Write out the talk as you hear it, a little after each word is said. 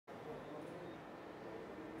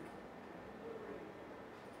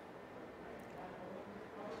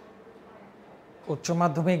উচ্চ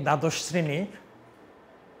মাধ্যমিক দ্বাদশ শ্রেণী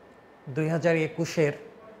 2021-এর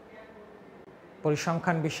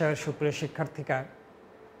পরিসংখ্যান বিষয়ের সুপ্রিয় শিক্ষার্থীরা,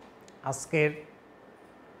 আজকের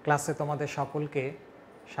ক্লাসে তোমাদের সকলকে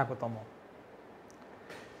স্বাগতম।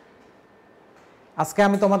 আজকে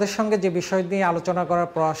আমি তোমাদের সঙ্গে যে বিষয় নিয়ে আলোচনা করার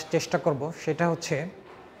চেষ্টা করব সেটা হচ্ছে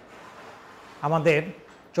আমাদের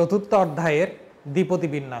চতুর্থ অধ্যায়ের দ্বিপদী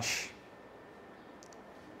বিন্যাস।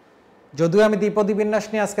 যদিও আমি দ্বিপদী বিন্যাস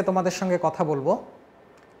নিয়ে আজকে তোমাদের সঙ্গে কথা বলবো,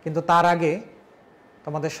 কিন্তু তার আগে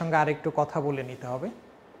তোমাদের সঙ্গে আরেকটু কথা বলে নিতে হবে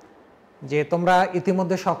যে তোমরা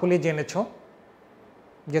ইতিমধ্যে সকলেই জেনেছ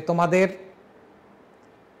যে তোমাদের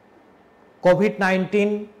কোভিড-19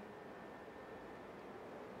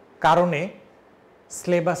 কারণে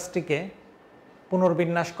সিলেবাসটিকে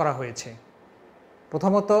পুনর্বিন্যাস করা হয়েছে।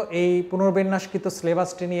 প্রথমত এই পুনর্বিন্যাসকৃত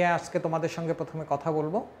সিলেবাসটি নিয়ে আজকে তোমাদের সঙ্গে প্রথমে কথা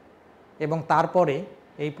বলবো এবং তারপরে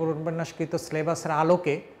এই পুনর্বিন্যাসকৃত সিলেবাসের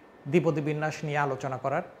আলোকে দ্বিপদী বিন্যাস নিয়ে আলোচনা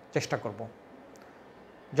করার চেষ্টা করব।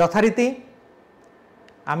 যথারীতি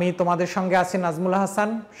আমি তোমাদের সঙ্গে আছি নাজমুল হাসান,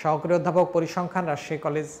 সহকারী অধ্যাপক পরিসংখ্যান, রাজশাহী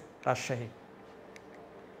কলেজ, রাজশাহী।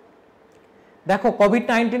 দেখো,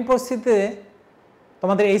 কোভিড-19 পরিস্থিতিতে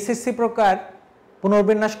তোমাদের এইচএসসি প্রকার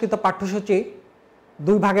পুনর্বিন্যাসকৃত পাঠ্যসূচি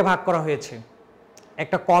দুই ভাগে ভাগ করা হয়েছে,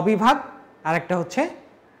 একটা ক বিভাগ আর একটা হচ্ছে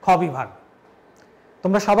খ বিভাগ।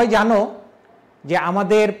 তোমরা সবাই জানো যে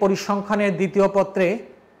আমাদের পরিসংখ্যানের দ্বিতীয় পত্রে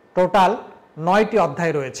টোটাল 9টি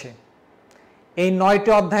অধ্যায় রয়েছে। এই 9টি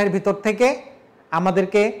অধ্যায়ের ভিতর থেকে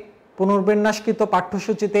আমাদেরকে পুনর্বিন্যাসকৃত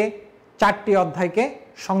পাঠ্যসূচিতে 4টি অধ্যায়কে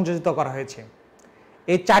সংযোজিত করা হয়েছে।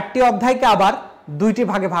 এই 4টি অধ্যায়কে আবার দুইটি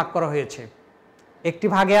ভাগে ভাগ করা হয়েছে। একটি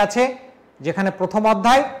ভাগে আছে যেখানে প্রথম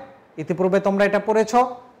অধ্যায়, ইতিপূর্বে তোমরা এটা পড়েছ,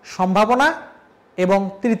 সম্ভাবনা, এবং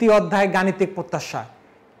তৃতীয় অধ্যায় গাণিতিক প্রত্যাশা।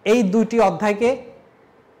 এই দুইটি অধ্যায়কে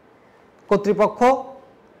কর্তৃপক্ষ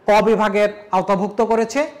ক বিভাগের আওতাভুক্ত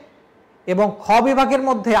করেছে এবং খ বিভাগের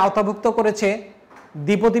মধ্যে আওতাভুক্ত করেছে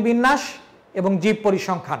দ্বিপদী বিন্যাস এবং জীব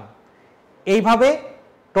পরিসংখ্যান। এইভাবে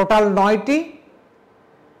টোটাল 9টি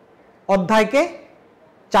অধ্যায়কে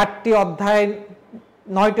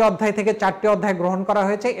 9টি অধ্যায় থেকে 4টি অধ্যায় গ্রহণ করা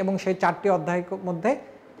হয়েছে এবং সেই 4টি অধ্যায়ের মধ্যে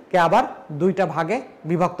কে আবার দুইটা ভাগে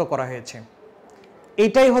বিভক্ত করা হয়েছে।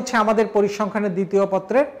 এটাই হচ্ছে আমাদের পরিসংখ্যানের দ্বিতীয়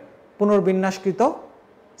পত্রের পুনর্বিন্যাসকৃত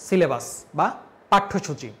সিলেবাস বা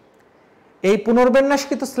পাঠ্যসূচি। এই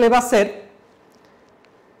পুনর্বিন্যাসকৃত সিলেবাসের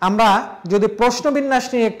আমরা যদি প্রশ্ন বিন্যাস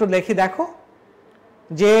নিয়ে একটু দেখি, দেখো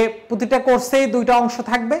যে প্রতিটা কোর্সেই দুইটা অংশ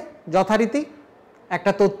থাকবে যথারীতি,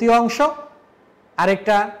 একটা তত্ত্বীয় অংশ আর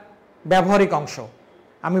একটা ব্যবহারিক অংশ।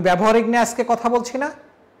 আমি ব্যবহারিক নিয়ে আজকে কথা বলছি না,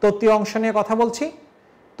 তত্ত্বীয় অংশ নিয়ে কথা বলছি।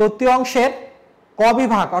 তত্ত্বীয় অংশের ক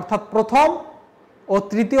বিভাগ অর্থাৎ প্রথম ও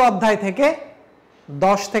তৃতীয় অধ্যায় থেকে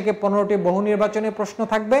 10 থেকে 15টি বহু নির্বাচনী প্রশ্ন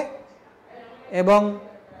থাকবে এবং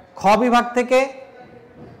খ বিভাগ থেকে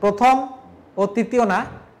প্রথম ও তৃতীয় না,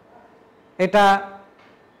 এটা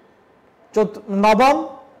নবম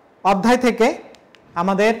অধ্যায় থেকে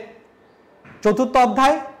আমাদের চতুর্থ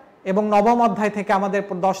অধ্যায় এবং নবম অধ্যায় থেকে আমাদের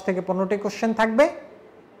 10 থেকে 15টি কোশ্চেন থাকবে।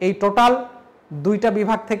 এই টোটাল দুইটা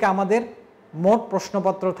বিভাগ থেকে আমাদের মোট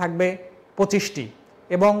প্রশ্নপত্র থাকবে 25টি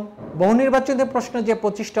এবং বহু নির্বাচনী প্রশ্ন যে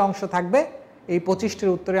 25টা অংশ থাকবে এই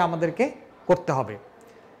 25টির উত্তরে আমাদেরকে করতে হবে।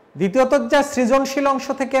 দ্বিতীয়ত যা সৃজনশীল অংশ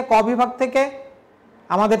থেকে ক বিভাগ থেকে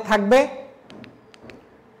আমাদের থাকবে,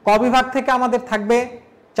 ক বিভাগ থেকে আমাদের থাকবে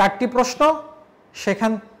 4টি প্রশ্ন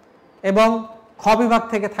সেখান এবং খ বিভাগ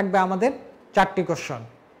থেকে থাকবে আমাদের 4টি কোশ্চেন।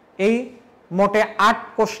 এই মোটে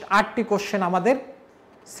 8টি কোশ্চেন আমাদের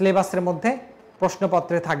সিলেবাসের মধ্যে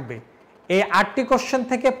প্রশ্নপত্রে থাকবে। এই 8টি কোশ্চেন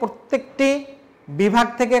থেকে প্রত্যেকটি বিভাগ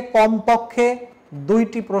থেকে কমপক্ষে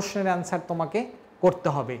 2টি প্রশ্নের অ্যান্সার তোমাকে করতে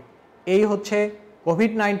হবে। এই হচ্ছে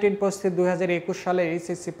কোভিড-19 পরিস্থিতি 2021 সালের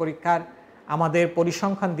এইচএসসি পরীক্ষার আমাদের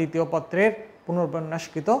পরিসংখ্যান দ্বিতীয় পত্রের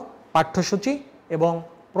পুনর্বিন্যাসকৃত পাঠ্যসূচি এবং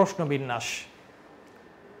প্রশ্নবিন্যাস।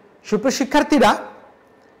 সুপ্রিয় শিক্ষার্থীরা,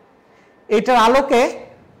 এটার আলোকে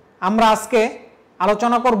আমরা আজকে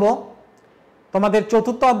আলোচনা করব তোমাদের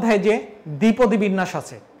চতুর্থ অধ্যায়ে যে দ্বিপদী বিন্যাস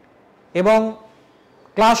আছে। এবং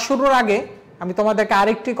ক্লাস শুরুর আগে আমি তোমাদেরকে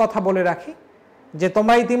আরেকটি কথা বলে রাখি যে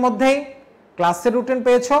তোমরা ইতিমধ্যেই ক্লাসের রুটিন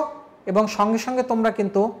পেয়েছো এবং সঙ্গে সঙ্গে তোমরা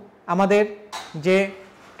কিন্তু আমাদের যে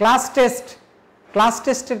ক্লাস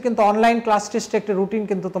টেস্টের কিন্তু অনলাইন ক্লাস টেস্টের একটি রুটিন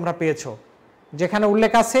কিন্তু তোমরা পেয়েছো, যেখানে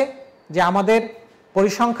উল্লেখ আছে যে আমাদের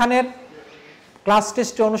পরিসংখ্যানের ক্লাস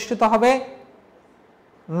টেস্টটি অনুষ্ঠিত হবে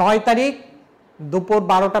 9 তারিখ দুপুর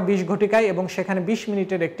 12টা 20 ঘটিকায় এবং সেখানে 20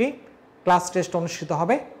 মিনিটের একটি ক্লাস টেস্ট অনুষ্ঠিত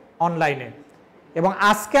হবে অনলাইনে। এবং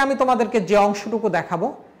আজকে আমি তোমাদেরকে যে অংশটুকু দেখাবো,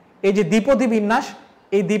 এই যে দ্বিপদী বিন্যাস,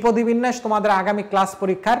 এই দ্বিপদী বিন্যাস তোমাদের আগামী ক্লাস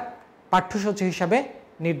পরীক্ষার পাঠ্যসূচি হিসাবে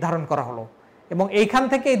নির্ধারণ করা হলো এবং এইখান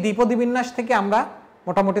থেকে এই দ্বিপদী বিন্যাস থেকে আমরা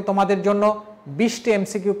মোটামুটি তোমাদের জন্য 20টি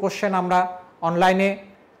এমসিকিউ কোশ্চেন আমরা অনলাইনে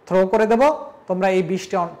থ্রো করে দেব, তোমরা এই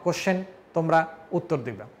 20টি কোশ্চেন তোমরা উত্তর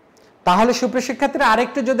দিবে। তাহলে সুপ্রিয় শিক্ষার্থীরা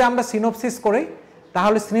আরেকটু যদি আমরা সিনোপসিস করি,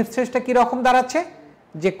 তাহলে সিনোপসিসটা কি রকম দাঁড়াচ্ছে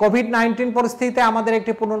যে কোভিড-19 পরিস্থিতিতে আমাদের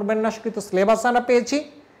একটি পুনর্বিন্যাসকৃত সিলেবাস আমরা পেয়েছি,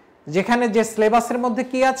 যেখানে যে সিলেবাসের মধ্যে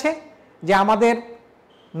কি আছে যে আমাদের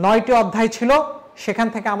 9টি অধ্যায় ছিল, সেখান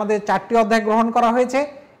থেকে আমাদের 4টি অধ্যায় গ্রহণ করা হয়েছে।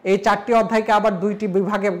 এই 4টি অধ্যায়কে আবার 2টি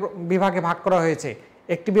বিভাগে ভাগ করা হয়েছে।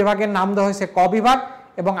 একটি বিভাগের নাম দেওয়া হয়েছে ক বিভাগ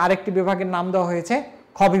এবং আরেকটি বিভাগের নাম দেওয়া হয়েছে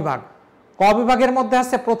খ বিভাগ। ক বিভাগের মধ্যে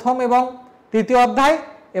আছে প্রথম এবং তৃতীয় অধ্যায়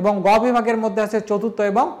এবং গ বিভাগের মধ্যে আছে চতুর্থ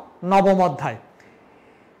এবং নবম অধ্যায়।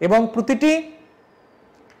 এবং প্রতিটি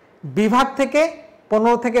বিভাগ থেকে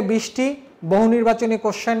 15 থেকে 20টি বহু নির্বাচনী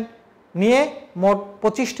কোশ্চেন নিয়ে মোট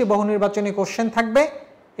 25টি বহু নির্বাচনী কোশ্চেন থাকবে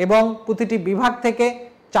এবং প্রতিটি বিভাগ থেকে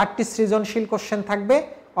 4টি সৃজনশীল কোশ্চেন থাকবে,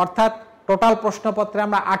 অর্থাৎ টোটাল প্রশ্নপত্রে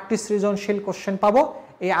আমরা 8টি সৃজনশীল কোশ্চেন পাবো।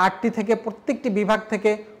 এই 8টি থেকে প্রত্যেকটি বিভাগ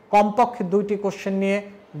থেকে কমপক্ষে 2টি কোশ্চেন নিয়ে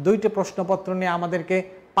 2টি প্রশ্নপত্র নিয়ে আমাদেরকে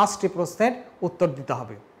 5টি প্রশ্নের উত্তর দিতে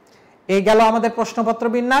হবে। এই গেল আমাদের প্রশ্নপত্র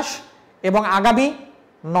বিন্যাস। এবং আগামী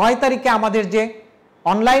 9 তারিখে আমাদের যে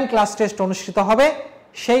অনলাইন ক্লাস টেস্ট অনুষ্ঠিত হবে,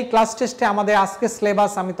 সেই ক্লাস টেস্টে আমাদের আজকে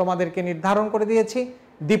সিলেবাস আমি তোমাদেরকে নির্ধারণ করে দিয়েছি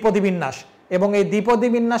দ্বিপদী বিন্যাস, এবং এই দ্বিপদী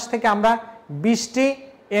বিন্যাস থেকে আমরা 20টি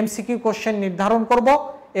এমসিকিউ কোশ্চেন নির্ধারণ করব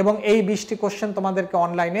এবং এই 20টি কোশ্চেন তোমাদেরকে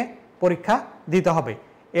অনলাইনে পরীক্ষা দিতে হবে।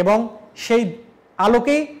 এবং সেই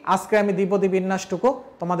আলোকেই আজকে আমি দ্বিপদী বিন্যাসটুকু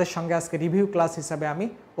তোমাদের সঙ্গে আজকে রিভিউ ক্লাস হিসাবে আমি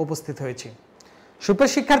উপস্থিত হয়েছি।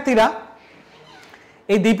 সুপ্রিয় শিক্ষার্থীরা,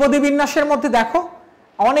 এই দ্বিপদী বিন্যাসের মধ্যে দেখো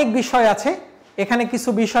অনেক বিষয় আছে। এখানে কিছু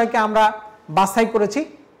বিষয়কে আমরা বাছাই করেছি,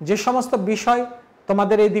 যে সমস্ত বিষয়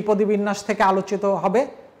তোমাদের এই দ্বিপদী বিন্যাস থেকে আলোচিত হবে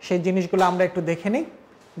সেই জিনিসগুলো আমরা একটু দেখে নিই।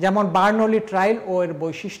 যেমন বার্নৌলি ট্রায়াল ও এর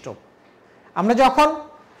বৈশিষ্ট্য। আমরা যখন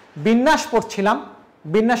বিন্যাস পড়ছিলাম,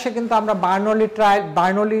 বিন্যাসে কিন্তু আমরা বার্নৌলি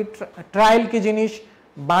ট্রায়াল কি জিনিস,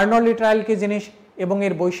 বার্নৌলি ট্রায়াল কি জিনিস এবং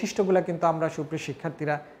এর বৈশিষ্ট্যগুলো কিন্তু আমরা সুপ্রিয়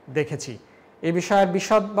শিক্ষার্থীরা দেখেছি। এই বিষয়ের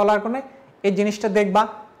বিশদ বলার কারণে এই জিনিসটা দেখবা।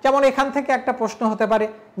 যেমন এখান থেকে একটা প্রশ্ন হতে পারে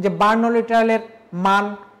যে বার্নৌলি ট্রায়ালের মান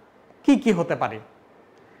কি কি হতে পারে,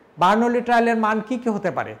 বার্নৌলি ট্রায়ালের মান কি কি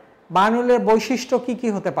হতে পারে, বার্নৌলির বৈশিষ্ট্য কি কি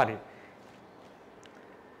হতে পারে।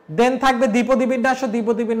 দেন থাকবে দ্বিপদী বিন্যাস ও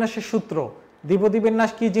দ্বিপদী বিন্যাসের সূত্র। দ্বিপদী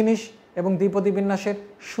বিন্যাস কি জিনিস এবং দ্বিপদী বিন্যাসের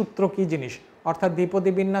সূত্র কি জিনিস, অর্থাৎ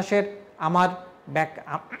দ্বিপদী বিন্যাসের আমার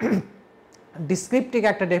ডিসক্রিপটিভ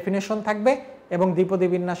একটা ডেফিনেশন থাকবে এবং দ্বিপদী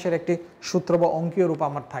বিন্যাসের একটি সূত্র বা অঙ্কীয় রূপ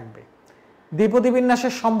আমার থাকবে। দ্বিপদী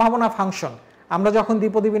বিন্যাসের সম্ভাবনা ফাংশন। আমরা যখন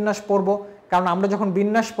দ্বিপদী বিন্যাস পড়ব, কারণ আমরা যখন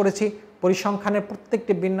বিন্যাস পড়েছি, পরিসংখ্যানের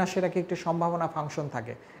প্রত্যেকটি বিন্যাসের একটি সম্ভাবনা ফাংশন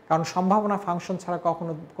থাকে, কারণ সম্ভাবনা ফাংশন ছাড়া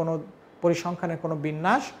কখনো কোনো পরিসংখ্যানের কোনো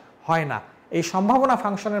বিন্যাস হয় না। এই সম্ভাবনা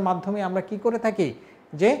ফাংশনের মাধ্যমে আমরা কি করে থাকি,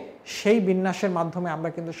 যে সেই বিন্যাসের মাধ্যমে আমরা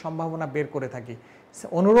কিন্তু সম্ভাবনা বের করে থাকি।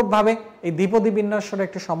 অনুরূপভাবে এই দ্বিপদী বিন্যাসের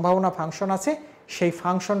একটি সম্ভাবনা ফাংশন আছে, সেই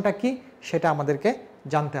ফাংশনটা কি সেটা আমাদেরকে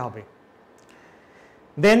জানতে হবে।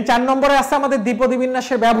 দেন 4 নম্বরে আছে আমাদের দ্বিপদী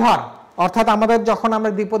বিন্যাসের ব্যবহার, অর্থাৎ আমাদের যখন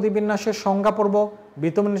আমরা দ্বিপদী বিন্যাসের সংজ্ঞা পড়ব,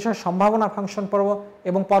 দ্বিপদী বিন্যাসের সম্ভাবনা ফাংশন পড়ব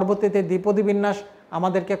এবং পরবর্তীতে দ্বিপদী বিন্যাস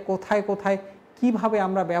আমাদেরকে কোথায় কোথায় কিভাবে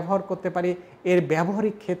আমরা ব্যবহার করতে পারি, এর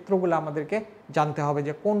ব্যবহারিক ক্ষেত্রগুলো আমাদেরকে জানতে হবে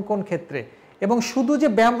যে কোন কোন ক্ষেত্রে। এবং শুধু যে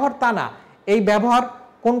ব্যবহার তা না, এই ব্যবহার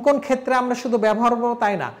কোন কোন ক্ষেত্রে আমরা শুধু ব্যবহার করব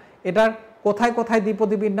তাই না, এটার কোথায় কোথায়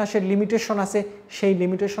দ্বিপদী বিন্যাসের লিমিটেশন আছে, সেই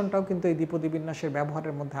লিমিটেশনটাও কিন্তু এই দ্বিপদী বিন্যাসের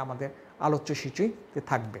ব্যবহারের মধ্যে আমাদের আলোচ্য সূচিতে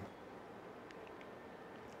থাকবে।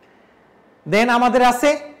 দেন আমাদের আছে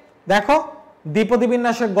দেখো দ্বিপদী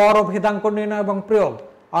বিন্যাসের গড় ও ভেদাঙ্ক নির্ণয় এবং প্রয়োগ,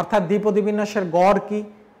 অর্থাৎ দ্বিপদী বিন্যাসের গড় কি,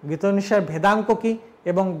 দ্বিপদী বিন্যাসের ভেদাঙ্ক কি,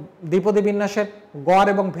 এবং দ্বিপদী বিন্যাসের গড়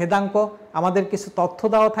এবং ভেদাঙ্ক আমাদের কিছু তথ্য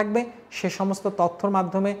দেওয়া থাকবে। সে সমস্ত তথ্যর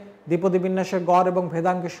মাধ্যমে দ্বিপদী বিন্যাসের গড় এবং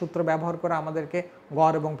ভেদাঙ্কের সূত্র ব্যবহার করে আমাদেরকে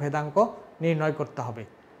গড় এবং ভেদাঙ্ক নির্ণয় করতে হবে।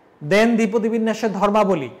 দেন দ্বিপদী বিন্যাসের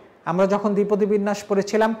ধর্মাবলী। আমরা যখন দ্বিপদী বিন্যাস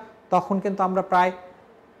পড়েছিলাম তখন কিন্তু আমরা প্রায়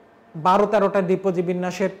 12-13টা দ্বিপদী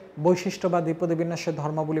বিন্যাসের বৈশিষ্ট্য বা দ্বিপদী বিন্যাসের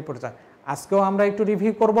ধর্মাবলী পড়েছি। আজকেও আমরা একটু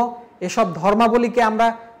রিভিউ করব। এসব ধর্মাবলীকে আমরা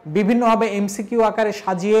বিভিন্নভাবে এমসিকিউ আকারে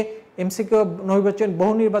সাজিয়ে, এমসিকিউ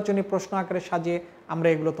বহু নির্বাচনী প্রশ্ন আকারে সাজিয়ে আমরা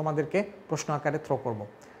এগুলো তোমাদেরকে প্রশ্ন আকারে থ্রো করব।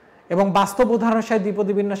 এবং বাস্তব উদাহরণ হিসেবে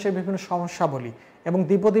দ্বিপদী বিন্যাসের বিভিন্ন সমস্যা বলি, এবং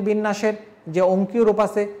দ্বিপদী বিন্যাসের যে অঙ্কীয় রূপ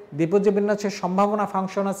আছে, দ্বিপদী বিন্যাসের সম্ভাবনা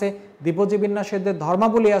ফাংশন আছে, দ্বিপদী বিন্যাসের যে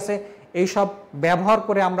ধর্মাবলী আছে, এই সব ব্যবহার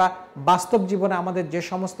করে আমরা বাস্তব জীবনে আমাদের যে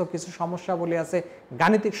সমস্ত কিছু সমস্যাবলী আছে,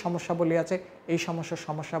 গাণিতিক সমস্যাবলী আছে, এই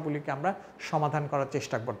সমস্যাবলীকে আমরা সমাধান করার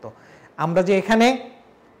চেষ্টা করব। আমরা যে এখানে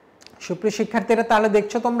সুপ্রিয় শিক্ষার্থীরা তাহলে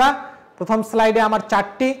দেখছো তোমরা প্রথম স্লাইডে আমার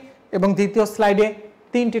 4টি এবং দ্বিতীয় স্লাইডে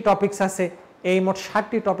 3টি টপিকস আছে। এই মোট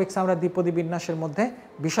 60টি টপিকস আমরা দ্বিপদী বিন্যাসের মধ্যে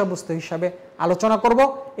বিষয়বস্তু হিসাবে আলোচনা করব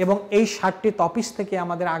এবং এই 60টি টপিকস থেকে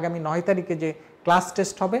আমাদের আগামী 9 তারিখে যে ক্লাস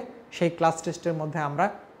টেস্ট হবে সেই ক্লাস টেস্টের মধ্যে আমরা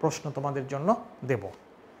প্রশ্ন তোমাদের জন্য দেব।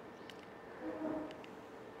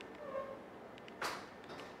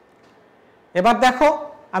 এবার দেখো,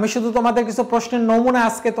 আমি শুধু তোমাদের কিছু প্রশ্নের নমুনা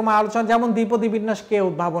আজকে তোমার আলোচনা, যেমন দ্বিপদী বিন্যাস কে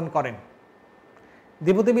উদ্ভাবন করেন?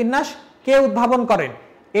 দ্বিপদী বিন্যাস কে উদ্ভাবন করেন?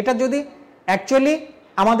 এটা যদি অ্যাকচুয়ালি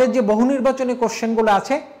আমাদের যে বহু নির্বাচনী কোশ্চেনগুলো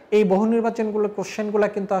আছে, এই বহু নির্বাচনগুলো কোশ্চেনগুলো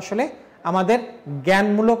কিন্তু আসলে আমাদের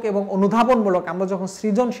জ্ঞানমূলক এবং অনুধাবনমূলক। আমরা যখন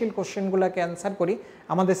সৃজনশীল কোশ্চেনগুলোকে অ্যান্সার করি,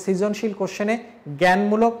 আমাদের সৃজনশীল কোশ্চেনে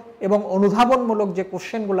জ্ঞানমূলক এবং অনুধাবনমূলক যে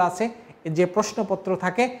কোশ্চেনগুলো আছে, যে প্রশ্নপত্র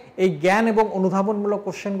থাকে, এই জ্ঞান এবং অনুধাবনমূলক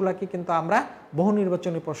কোশ্চেনগুলোকে কিন্তু আমরা বহু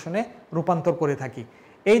নির্বাচনী প্রশ্নে রূপান্তর করে থাকি।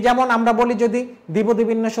 এই যেমন আমরা বলি যদি দ্বিপদী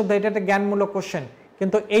বিন্যাস অধ্যায়, এটা একটা জ্ঞানমূলক কোশ্চেন,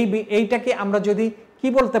 কিন্তু এইটাকে আমরা যদি কি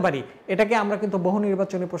বলতে পারি, এটাকে আমরা কিন্তু বহু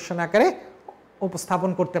নির্বাচনী প্রশ্ন আকারে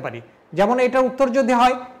উপস্থাপন করতে পারি। যেমন এটার উত্তর যদি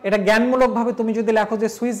হয়, এটা জ্ঞানমূলকভাবে তুমি যদি লেখো যে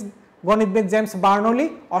সুইস গণিতবিদ জেমস বার্নৌলি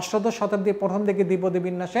অষ্টাদশ শতাব্দীর প্রথম দিকে দ্বিপদী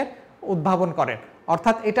বিন্যাসের উদ্ভাবন করেন,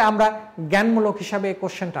 অর্থাৎ এটা আমরা জ্ঞানমূলক হিসাবে এই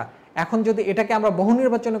কোশ্চেনটা। এখন যদি এটাকে আমরা বহু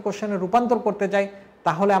নির্বাচনী কোশ্চেনে রূপান্তর করতে যাই,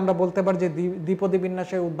 তাহলে আমরা বলতে পারি যে দ্বিপদী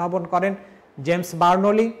বিন্যাসের উদ্ভাবন করেন জেমস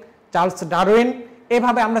বার্নৌলি, চার্লস ডারউইন।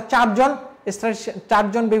 এভাবে আমরা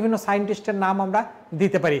চারজন বিভিন্ন সায়েন্টিস্টের নাম আমরা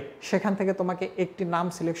দিতে পারি। সেখান থেকে তোমাকে একটি নাম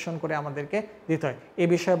সিলেকশন করে আমাদেরকে দিতে হয়। এই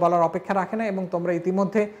বিষয়ে বলার অপেক্ষা রাখে না, এবং তোমরা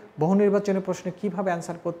ইতিমধ্যে বহু নির্বাচনী প্রশ্নে কিভাবে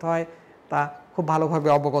অ্যান্সার করতে হয় তা খুব ভালোভাবে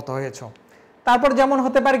অবগত হয়েছ। তারপর যেমন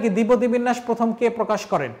হতে পারে কি, দ্বিপদী বিন্যাস প্রথম কে প্রকাশ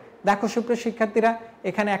করেন? দেখো সুপ্রিয় শিক্ষার্থীরা,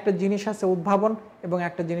 এখানে একটা জিনিস আছে উদ্ভাবন এবং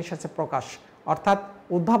একটা জিনিস আছে প্রকাশ। অর্থাৎ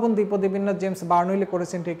উদ্ভাবন দ্বিপদী বিন্যাস জেমস বার্নৌলি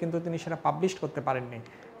করেছেন ঠিক, কিন্তু তিনি সেটা পাবলিশ করতে পারেননি।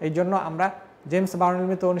 এই জন্য আমরা জেমস বার্নৌলি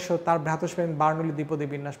মৃত 1900 তার ভ্রাতুষ্পুত্র বার্নৌলি দ্বিপদী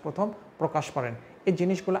বিন্যাস প্রথম প্রকাশ করেন। এই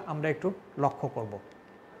জিনিসগুলো আমরা একটু লক্ষ্য করব।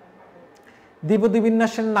 দ্বিপদী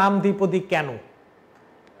বিন্যাসের নাম দ্বিপদী কেন?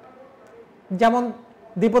 যেমন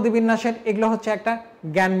দ্বিপদী বিন্যাসের এগুলো হচ্ছে একটা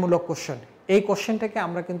জ্ঞানমূলক কোশ্চেন। এই কোশ্চেনটাকে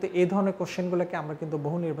আমরা কিন্তু, এই ধরনের কোশ্চেনগুলোকে আমরা কিন্তু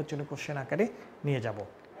বহু নির্বাচনী কোশ্চেন আকারে নিয়ে যাব।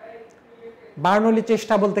 বার্নৌলি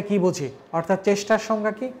চেষ্টা বলতে কি বুঝি, অর্থাৎ চেষ্টার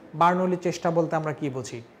সংজ্ঞা কি? বার্নৌলি চেষ্টা বলতে আমরা কি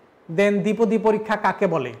বুঝি? দেন দ্বিপদী পরীক্ষা কাকে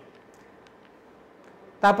বলে?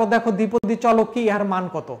 তারপর দেখো দ্বিপদী চলক কি, ইহার মান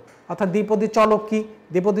কত? অর্থাৎ দ্বিপদী চলক কি?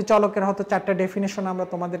 দ্বিপদী চলকের হয়তো 4টা ডেফিনেশন আমরা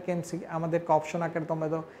তোমাদেরকে আমাদেরকে অপশন আকারে তোমরা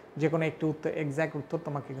যে কোনো একটি উত্তর, এক্সাক্ট উত্তর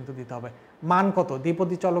তোমাকে কিন্তু দিতে হবে। মান কত?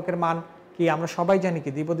 দ্বিপদী চলকের মান কি? আমরা সবাই জানি কি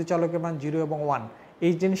দ্বিপদী চলকের মান 0 এবং 1।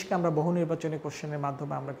 এই জিনিসকে আমরা বহু নির্বাচনী কোশ্চেনের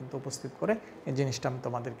মাধ্যমে আমরা কিন্তু উপস্থিত করে এই জিনিসটা আমি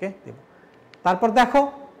তোমাদেরকে দেব। তারপর দেখো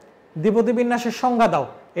দ্বিপদী বিন্যাসের সংজ্ঞা দাও।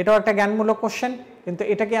 এটাও একটা জ্ঞানমূলক কোশ্চেন, কিন্তু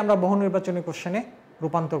এটাকে আমরা বহু নির্বাচনী কোশ্চেনে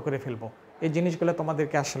রূপান্তর করে ফেলবো। এই জিনিসগুলো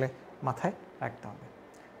তোমাদেরকে আসলে মাথায় রাখতে হবে।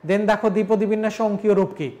 দেন দেখো দ্বিপদী বিন্যাসের অঙ্কীয়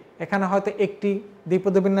রূপ কি? এখানে হয়তো একটি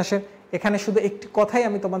দ্বিপদী বিন্যাসের, এখানে শুধু একটি কথাই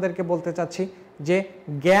আমি তোমাদেরকে বলতে চাচ্ছি যে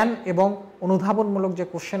জ্ঞান এবং অনুধাবনমূলক যে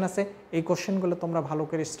কোশ্চেন আছে, এই কোশ্চেনগুলো তোমরা ভালো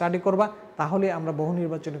করে স্টাডি করবা, তাহলে আমরা বহু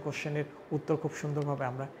নির্বাচনী কোশ্চেনের উত্তর খুব সুন্দরভাবে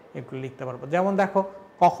আমরা এগুলো লিখতে পারবো। যেমন দেখো,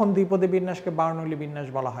 কখন দ্বিপদী বিন্যাসকে বার্নৌলি বিন্যাস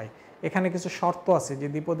বলা হয়? এখানে কিছু শর্ত আছে যে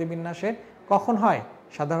দ্বিপদী বিন্যাসের কখন হয়।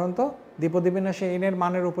 সাধারণত দ্বিপদী বিন্যাসে n এর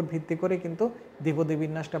মানের উপর ভিত্তি করে কিন্তু দ্বিপদী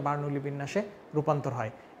বিন্যাসটা বার্নৌলি বিন্যাসে রূপান্তর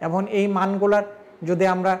হয়, এবং এই মানগুলার যদি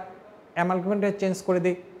আমরা অ্যামালগেমেন্টে চেঞ্জ করে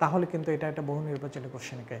দিই, তাহলে কিন্তু এটা একটা বহু নির্বাচনী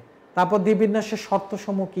কোশ্চেনকে। তারপর দ্বিবিন্যাসের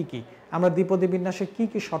শর্তসমূহ কি কি? আমরা দ্বিপদী বিন্যাসে কি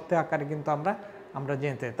কি শর্তের আকারে কিন্তু আমরা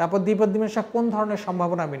জেনে। তারপর দ্বিপদী বিন্যাস কোন ধরনের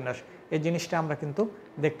সম্ভাবনা বিন্যাস, এই জিনিসটা আমরা কিন্তু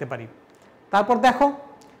দেখতে পারি। তারপর দেখো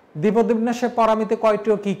দ্বিপদী বিন্যাসের পরামিতি কয়টি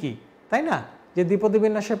ও কি কি, তাই না? যে দ্বিপদী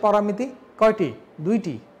বিন্যাসের পরামিতি কয়টি?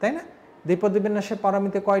 2টি, তাই না? দ্বিপদী বিন্যাসের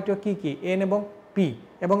পরামিতি কয়টি ও কি কি? n এবং p।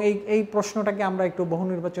 এবং এই প্রশ্নটাকে আমরা একটু বহু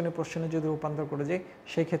নির্বাচনী প্রশ্নে যদি রূপান্তর করে যাই,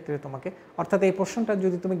 সেই ক্ষেত্রে তোমাকে, অর্থাৎ এই প্রশ্নটা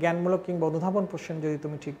যদি তুমি জ্ঞানমূলক কিংবা অনুধাবন প্রশ্ন যদি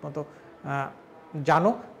তুমি ঠিকমতো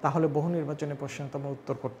জানো, তাহলে বহু নির্বাচনী প্রশ্ন তোমার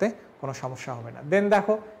উত্তর করতে কোনো সমস্যা হবে না। দেন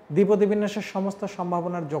দেখো দ্বিপদী বিন্যাসের সমস্ত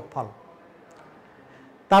সম্ভাবনার যোগফল।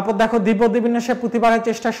 তারপর দেখো দ্বিপদী বিন্যাসের প্রতিবারের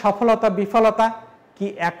চেষ্টায় সফলতা বিফলতা কি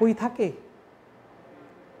একই থাকে?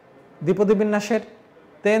 দ্বিপদী বিন্যাসের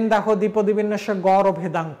দেন দেখো দ্বিপদী বিন্যাসের গড় ও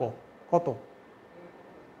ভেদাঙ্ক কত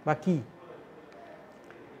বা কি?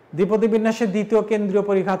 দ্বিপদী বিন্যাসের দ্বিতীয় কেন্দ্রীয়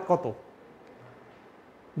পরিঘাত কত?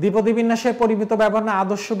 দ্বিপদী বিন্যাসের পরিমিত ব্যবহার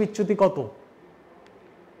আদর্শ বিচ্যুতি কত?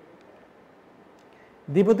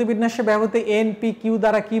 দ্বিপদী বিন্যাসে ব্যবহৃত n p q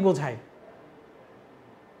দ্বারা কি বোঝায়?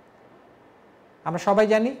 আমরা সবাই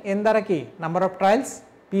জানি n দ্বারা কি নাম্বার অফ ট্রায়ালস,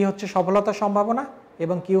 p হচ্ছে সফলতার সম্ভাবনা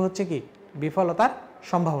এবং q হচ্ছে কি বিফলতার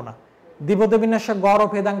সম্ভাবনা। দ্বিপদী বিন্যাসের গড় ও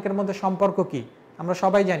ভেদাঙ্কের মধ্যে সম্পর্ক কি? আমরা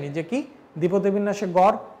সবাই জানি যে কি দ্বিপদী বিন্যাসের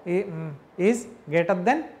গড় ইজ গ্রেটার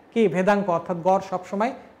দেন কি ভেদাঙ্ক, অর্থাৎ গড়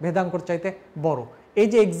সবসময় ভেদাঙ্কর চাইতে বড়। এই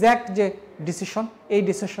যে এক্স্যাক্ট যে ডিসিশন, এই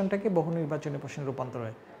ডিসিশনটাকে বহু নির্বাচনী প্রশ্নে রূপান্তর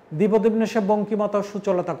হয়। দ্বিপদী বিন্যাসের বঙ্কিমতা ও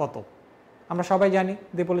সুচলতা কত? আমরা সবাই জানি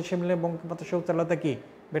দ্বিপদী বিন্যাসের বঙ্কিমতা সুচলতা কি,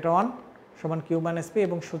 বেটা 1 সমান কিউ মাইনাস পি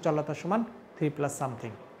এবং সুচলতা সমান 3 প্লাস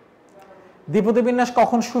সামথিং। দ্বিপদী বিন্যাস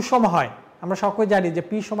কখন সুষম হয়? আমরা সকলে জানি যে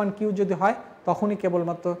পি সমান কিউ যদি হয় তখনই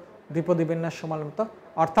কেবলমাত্র দ্বিপদী বিন্যাস সমানতা,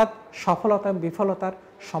 অর্থাৎ সফলতা বিফলতার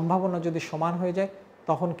সম্ভাবনা যদি সমান হয়ে যায়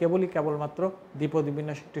তখন কেবলমাত্র দ্বিপদী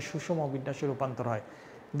বিন্যাস একটি সুষম বিন্যাসে রূপান্তর হয়।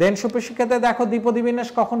 দেন সুপ্রশিক্ষাতে দেখো দ্বিপদী বিন্যাস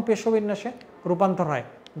কখন পেশ বিন্যাসে রূপান্তর হয়?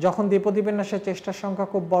 যখন দ্বিপদী বিন্যাসের চেষ্টার সংখ্যা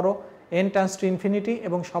খুব বড়, n টেন্ডস টু ইনফিনিটি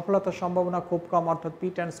এবং সফলতার সম্ভাবনা খুব কম অর্থাৎ p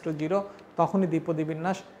টেন্ডস টু 0, তখনই দ্বিপদী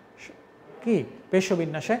বিন্যাস কি পেশ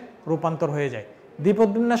বিন্যাসে রূপান্তর হয়ে যায়।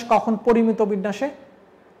 দ্বিপদী বিন্যাস কখন পরিমিত বিন্যাসে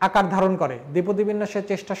আকার ধারণ করে? দ্বিপদী বিন্যাসের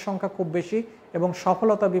চেষ্টার সংখ্যা খুব বেশি এবং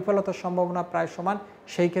সফলতা বিফলতার সম্ভাবনা প্রায় সমান,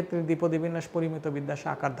 সেই ক্ষেত্রে দ্বিপদী বিন্যাস পরিমিত বিন্যাসে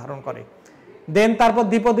আকার ধারণ করে। দেন তারপর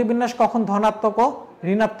দ্বিপদী বিন্যাস কখন ধনাত্মক ও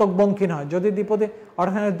ঋণাত্মক বঙ্কিন হয়? যদি দ্বিপদী,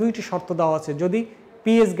 অর্থাৎ দুইটি শর্ত দেওয়া আছে, যদি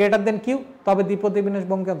P is greater than Q তবে দ্বিপদী বিন্যাস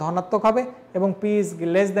বঙ্কিন ধনাত্মক হবে এবং P is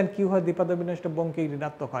less than Q হয় দ্বিপদী বিন্যাসটা বঙ্কিন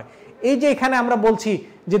ঋণাত্মক হয়। এই যে এখানে আমরা বলছি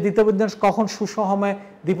যে দ্বিপদী বিন্যাস কখন সুষম হবে,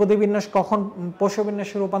 দ্বিপদী বিন্যাস কখন পোষ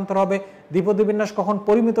বিন্যাসে রূপান্তর হবে, দ্বিপদী বিন্যাস কখন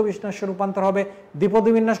পরিমিত বিন্যাসে রূপান্তর হবে,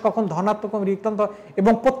 দ্বিপদী বিন্যাস কখন ধনাত্মক এবং ঋণাত্মক,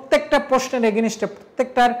 এবং প্রত্যেকটা প্রশ্নের এগেনিস্টে,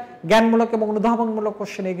 প্রত্যেকটার জ্ঞানমূলক এবং অনুধাবনমূলক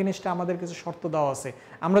কোশ্চেন এগেনিস্টে আমাদের কিছু শর্ত দেওয়া আছে।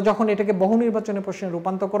 আমরা যখন এটাকে বহু নির্বাচনী প্রশ্নে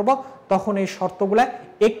রূপান্তর করব তখন এই শর্তগুলা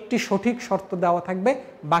একটি সঠিক শর্ত দেওয়া থাকবে,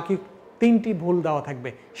 বাকি 3টি ভুল দেওয়া থাকবে,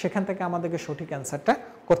 সেখান থেকে আমাদেরকে সঠিক অ্যান্সারটা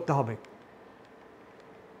করতে হবে।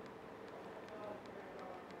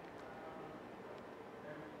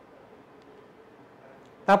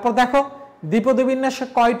 তারপর দেখো দ্বিপদী বিন্যাসে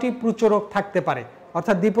কয়টি প্রচুরক থাকতে পারে?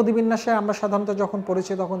 অর্থাৎ দ্বিপদী বিন্যাসে আমরা সাধারণত যখন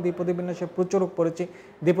পড়েছি তখন দ্বিপদী বিন্যাসে প্রচুরক পড়েছি,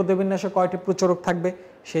 দ্বিপদী বিন্যাসে কয়টি প্রচুরক থাকবে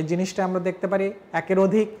সেই জিনিসটা আমরা দেখতে পারি, একের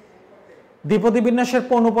অধিক। দ্বিপদী বিন্যাসের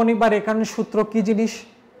পৌনঃপুনিক বা রেখাংশ সূত্র কি জিনিস?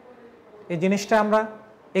 এই জিনিসটা আমরা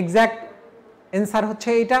এক্স্যাক্ট অ্যান্সার হচ্ছে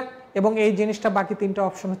এইটা, এবং এই জিনিসটা বাকি 3টা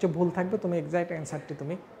অপশন হচ্ছে ভুল থাকবে, তুমি এক্স্যাক্ট অ্যান্সারটি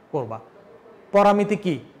তুমি করবা। পরামিতি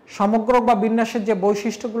কি? সমগ্র বা বিন্যাসের যে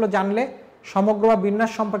বৈশিষ্ট্যগুলো জানলে সমগ্র বা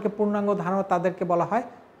বিন্যাস সম্পর্কে পূর্ণাঙ্গ ধারণা তাদেরকে বলা হয়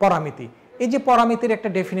পরামিতি। এই যে পরামিতির একটা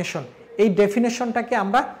ডেফিনেশন, এই ডেফিনেশনটাকে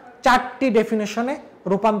আমরা 4টি ডেফিনেশনে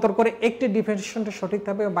রূপান্তর করে একটি ডেফিনেশনটা সঠিক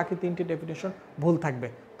থাকবে এবং বাকি 3টি ডেফিনেশন ভুল থাকবে।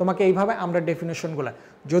 তোমাকে এইভাবে আমরা ডেফিনেশনগুলো,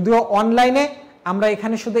 যদিও অনলাইনে আমরা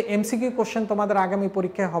এখানে শুধু এমসিকিউ কোশ্চেন তোমাদের আগামী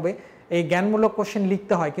পরীক্ষায় হবে, এই জ্ঞানমূলক কোশ্চেন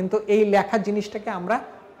লিখতে হয়, কিন্তু এই লেখা জিনিসটাকে আমরা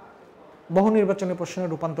বহু নির্বাচনী প্রশ্নে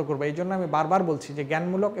রূপান্তর করবে। এই জন্য আমি বারবার বলছি যে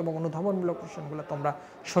জ্ঞানমূলক এবং অনুধাবনমূলক কোশ্চেনগুলো তোমরা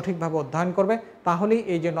সঠিকভাবে অধ্যয়ন করবে, তাহলেই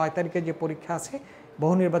এই যে 9 তারিখে যে পরীক্ষা আছে,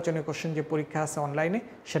 বহু নির্বাচনী কোশ্চেন যে পরীক্ষা আছে অনলাইনে,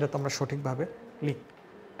 সেটা তোমরা সঠিকভাবে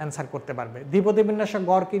অ্যান্সার করতে পারবে। দ্বিপদী বিন্যাসে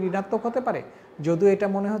গড় কি ঋণাত্মক হতে পারে? যদিও এটা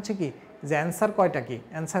মনে হচ্ছে কি যে অ্যান্সার কয়টা কি,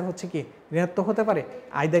 অ্যান্সার হচ্ছে কি ঋণাত্মক হতে পারে,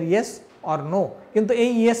 আইদার ইয়েস অর নো, কিন্তু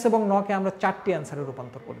এই ইয়েস এবং নোকে আমরা 4টি অ্যান্সারে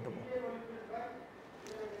রূপান্তর করে দেব।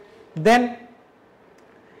 দেন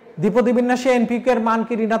দ্বিপদী বিন্যাসে এনপিকিউ এর মান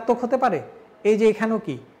কি ঋণাত্মক হতে পারে? এই যে এখানেও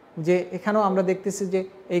কি, যে এখানেও আমরা দেখতেছি যে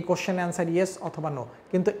এই কোশ্চেন অ্যান্সার ইয়েস অথবা নো,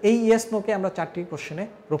 কিন্তু এই ইয়েস নোকে আমরা 4টি কোশ্চেনে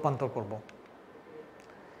রূপান্তর করব।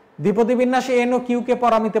 দ্বিপদী বিন্যাসে এন ও কিউকে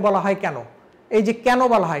পরামিতি বলা হয় কেন? এই যে কেন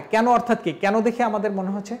বলা হয়, কেন অর্থাৎ কি, কেন দেখে আমাদের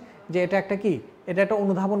মনে হচ্ছে যে এটা একটা কি, এটা একটা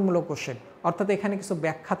অনুধাবনমূলক কোশ্চেন, অর্থাৎ এখানে কিছু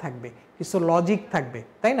ব্যাখ্যা থাকবে, কিছু লজিক থাকবে,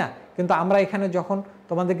 তাই না? কিন্তু আমরা এখানে যখন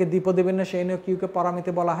তোমাদেরকে দ্বিপদী বিন্যাসে এন ও কিউকে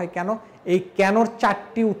পরামিতি বলা হয় কেন, এই কেনর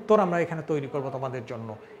 4টি উত্তর আমরা এখানে তৈরি করব তোমাদের জন্য।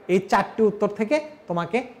 এই 4টি উত্তর থেকে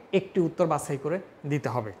তোমাকে একটি উত্তর বাছাই করে দিতে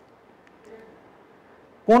হবে।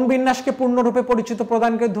 কোন বিন্যাসকে পূর্ণরূপে পরিচিত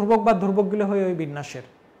প্রদান করে ধ্রুবক বা ধ্রুবকগুলো হয় ওই বিন্যাসের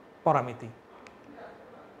পরামিতি।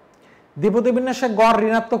 দ্বিপদী বিন্যাসে গড়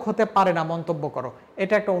ঋণাত্মক হতে পারে না, মন্তব্য করো।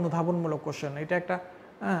 এটা একটা অনুধাবনমূলক কোশ্চেন, এটা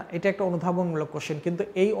একটা অনুধাবনমূলক কোশ্চেন, কিন্তু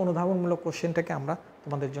এই অনুধাবনমূলক কোশ্চেনটাকে আমরা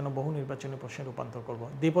তোমাদের জন্য বহু নির্বাচনী প্রশ্নে রূপান্তর করব।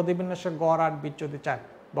 দ্বিপদী বিন্যাসে গড় আর বিচ্যুতি 4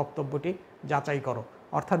 বক্তব্যটি যাচাই করো।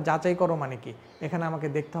 অর্থাৎ যাচাই করো মানে কি, এখানে আমাকে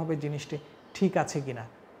দেখতে হবে জিনিসটি ঠিক আছে কিনা।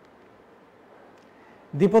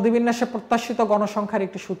 দ্বিপদী বিন্যাসে প্রত্যাশিত গণসংখ্যার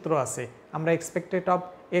একটি সূত্র আছে, আমরা এক্সপেক্টেড অফ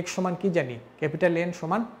এক্স সমান কি জানি, ক্যাপিটাল এন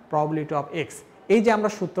সমান প্রবাবিলিটি অফ এক্স। এই যে আমরা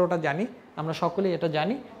সূত্রটা জানি, আমরা সকলেই এটা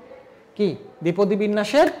জানি কি, দ্বিপদী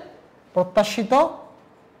বিন্যাসের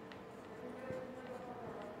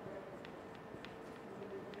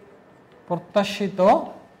প্রত্যাশিত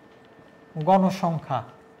গণসংখ্যা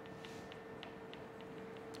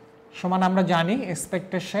সমান আমরা জানি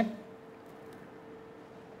এক্সপেকটেশন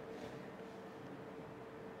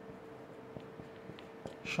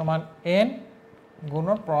সমান এন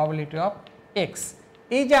গুণন প্রবাবিলিটি অফ এক্স।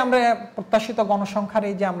 এই যে আমরা প্রত্যাশিত গণসংখ্যার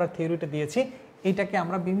এই যে আমরা থিওরিটা দিয়েছি, এইটাকে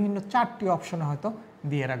আমরা বিভিন্ন 4টি অপশনে হয়তো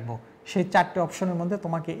দিয়ে রাখবো। সেই 4টি অপশনের মধ্যে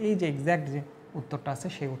তোমাকে এই যে এক্স্যাক্ট যে উত্তরটা আছে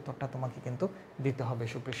সেই উত্তরটা তোমাকে কিন্তু দিতে হবে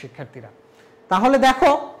সুপ্রিয় শিক্ষার্থীরা। তাহলে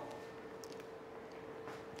দেখো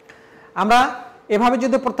আমরা এভাবে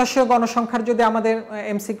যদি প্রত্যাশিত গণসংখ্যার যদি আমাদের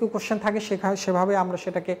এমসিকিউ কোশ্চেন থাকে সেভাবে আমরা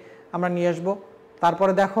সেটাকে আমরা নিয়ে আসবো।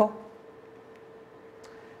 তারপরে দেখো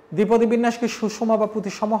দ্বিপদী বিন্যাস কি সুষম বা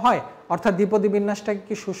প্রতিসম হয়, অর্থাৎ দ্বিপদী বিন্যাসটা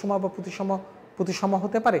কি সুষম বা প্রতিসম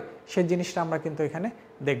হতে পারে সেই জিনিসটা আমরা কিন্তু এখানে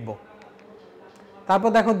দেখব। তারপর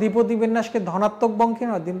দেখো দ্বিপদী বিন্যাস কি ধনাত্মক বঙ্কিন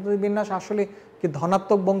হয়, দ্বিপদী বিন্যাস আসলে কি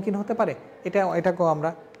ধনাত্মক বঙ্কিন হতে পারে, এটাকেও আমরা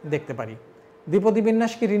দেখতে পারি। দ্বিপদী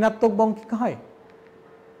বিন্যাস কি ঋণাত্মক বঙ্কিন হয়,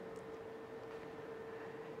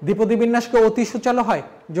 দ্বিপদী বিন্যাস কি অতি সূচালো হয়,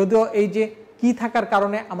 যদিও এই যে কি থাকার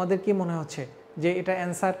কারণে আমাদের কি মনে হচ্ছে যে এটা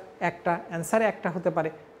অ্যান্সার একটা হতে পারে,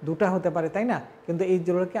 দুটা হতে পারে, তাই না? কিন্তু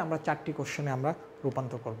এইগুলোকে আমরা 4টি কোশ্চেনে আমরা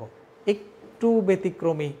রূপান্তর করব, একটু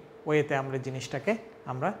ব্যতিক্রমী ওয়েতে আমরা জিনিসটাকে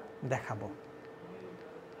আমরা দেখাবো।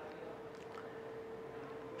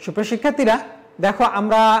 সুপ্রিয় শিক্ষার্থীরা দেখো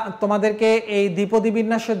আমরা তোমাদেরকে এই দ্বিপদী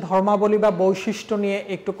বিন্যাসের ধর্মাবলী বা বৈশিষ্ট্য নিয়ে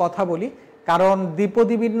একটু কথা বলি, কারণ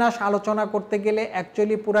দ্বিপদী বিন্যাস আলোচনা করতে গেলে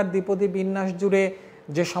অ্যাকচুয়ালি পুরা দ্বিপদী বিন্যাস জুড়ে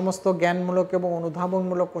যে সমস্ত জ্ঞানমূলক এবং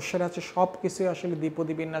অনুধাবনমূলক কোশ্চেন আছে সব কিছুই আসলে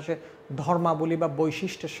দ্বিপদী বিন্যাসের ধর্মাবলী বা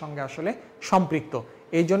বৈশিষ্ট্যের সঙ্গে আসলে সম্পৃক্ত।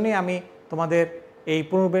 এই জন্যই আমি তোমাদের এই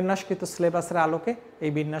পুনর্বিন্যাসকৃত সিলেবাসের আলোকে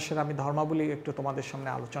এই বিন্যাসের আমি ধর্মাবলী একটু তোমাদের সামনে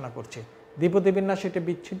আলোচনা করছি। দ্বিপদী বিন্যাস এটি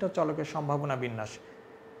বিচ্ছিন্ন চলকের সম্ভাবনা বিন্যাস।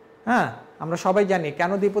 হ্যাঁ, আমরা সবাই জানি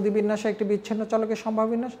কেন দ্বিপদী বিন্যাসে একটি বিচ্ছিন্ন চলকের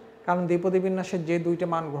সম্ভাবনা বিন্যাস, কারণ দ্বিপদী বিন্যাসের যে দুইটা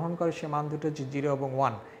মান গ্রহণ করে সে মান দুটো হচ্ছে 0 এবং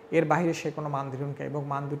 1, এর বাইরে সে কোনো মান গ্রহণ করে এবং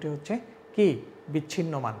মান দুটি হচ্ছে কি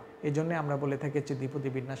বিচ্ছিন্ন মান। এই জন্য আমরা বলে থাকি যে দ্বিপদী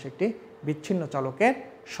বিন্যাস একটি বিচ্ছিন্ন চলকের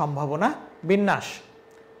সম্ভাবনা বিন্যাস।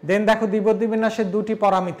 দেন দেখো দ্বিপদী বিন্যাসের দুটি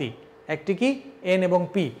পরামিতি, একটি কি n এবং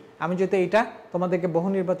p। আমি যদি এটা তোমাদেরকে বহু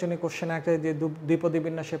নির্বাচনী কোশ্চেনে একটা যে দ্বিপদী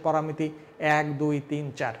বিন্যাসের পরামিতি 1 2 3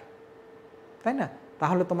 4, তাই না?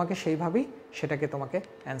 তাহলে তোমাকে সেইভাবেই সেটাকে তোমাকে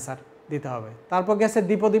অ্যান্সার দিতে হবে। তারপর গেছে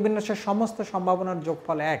দ্বিপদী বিন্যাসের সমস্ত সম্ভাবনার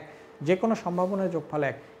যোগফল 1, যে কোনো সম্ভাবনার যোগফল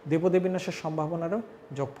 1, দ্বিপদী বিন্যাসের সম্ভাবনারও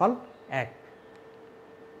যোগফল 1।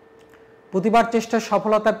 প্রতিবার চেষ্টার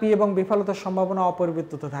সফলতা p এবং বিফলতার সম্ভাবনা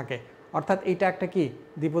অপরিবর্তিত থাকে, অর্থাৎ এইটা একটা কি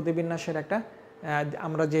দ্বিপদী বিন্যাসের একটা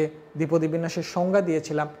আমরা যে দ্বিপদী বিন্যাসের সংজ্ঞা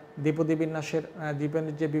দিয়েছিলাম, দ্বিপদী বিন্যাসের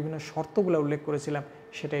যে বিভিন্ন শর্তগুলো উল্লেখ করেছিলাম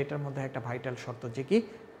সেটা এটার মধ্যে একটা ভাইটাল শর্ত, যে কি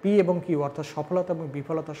p এবং q অর্থাৎ সফলতা এবং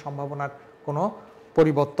বিফলতার সম্ভাবনার কোনো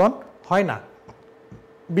পরিবর্তন হয় না।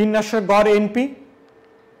 বিন্যাসের গড় np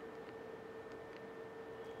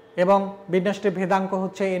এবং বিন্যাসটির ভেদাঙ্ক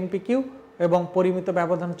হচ্ছে npq এবং পরিমিত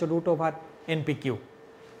ব্যবধান হচ্ছে √npq।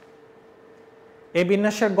 এই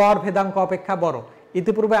বিন্যাসের গড় ভেদাঙ্ক অপেক্ষা বড়।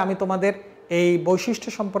 ইতিপূর্বে আমি তোমাদের এই বৈশিষ্ট্য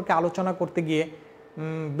সম্পর্কে আলোচনা করতে গিয়ে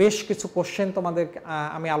বেশ কিছু কোশ্চেন তোমাদের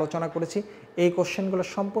আমি আলোচনা করেছি। এই কোশ্চেনগুলোর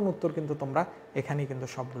সম্পূর্ণ উত্তর কিন্তু তোমরা এখানেই কিন্তু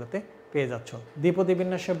সবগুলোতে পেয়ে যাচ্ছ। দ্বিপদী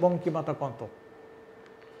বিন্যাসের বঙ্কিমতা কত,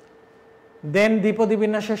 দেন দ্বিপদী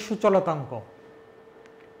বিন্যাসের সুচলতাঙ্ক,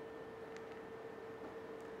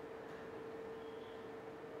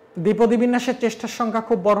 দ্বিপদী বিন্যাসের চেষ্টার সংখ্যা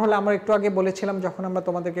খুব বড় হলে, আমরা একটু আগে বলেছিলাম যখন আমরা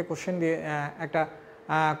তোমাদেরকে কোশ্চেন দিয়ে একটা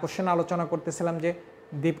কোশ্চেন আলোচনা করতেছিলাম যে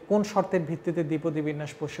কোন শর্তের ভিত্তিতে দ্বিপদী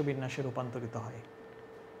বিন্যাস পোষ্য বিন্যাসে রূপান্তরিত হয়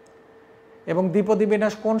এবং দ্বিপদী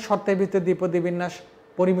বিন্যাস কোন শর্তের ভিত্তিতে দ্বিপদী বিন্যাস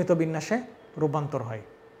পরিমিত বিন্যাসে রূপান্তর হয়।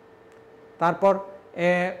 তারপর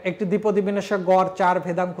একটি দ্বিপদী বিন্যাসের গড় 4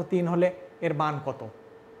 ভেদাঙ্ক 3 হলে এর মান কত,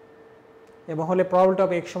 এবং হলে প্রবাবিলিটি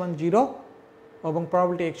অফ x সমান 0 এবং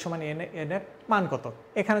প্রবাবিলিটি x সমান n এর মান কত।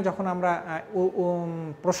 এখানে যখন আমরা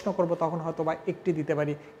প্রশ্ন করব তখন হয়তো বা একটি দিতে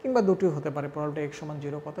পারি কিংবা দুটি হতে পারে, প্রবাবিলিটি x সমান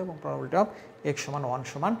 0 কত এবং প্রবাবিলিটি অফ x সমান 1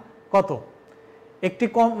 সমান কত। একটি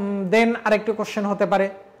দেন আরেকটি কোশ্চেন হতে পারে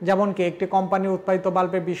যেমন কি একটি কোম্পানির উৎপাদিত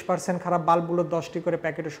বাল্বের 20% খারাপ বাল্বগুলো 10টি করে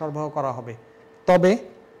প্যাকেটে সরবরাহ করা হবে, তবে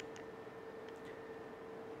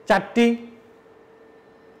 4টি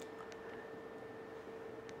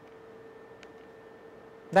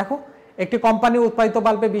দেখো একটি কোম্পানি উৎপাদিত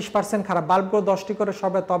বাল্বে 20% খারাপ বাল্বগুলো 10টি করে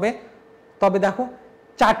সরবরাহ, তবে দেখো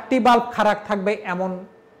 4টি বাল্ব খারাপ থাকবে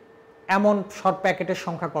এমন সব প্যাকেটের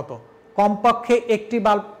সংখ্যা কত, কমপক্ষে একটি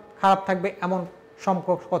বাল্ব খারাপ থাকবে এমন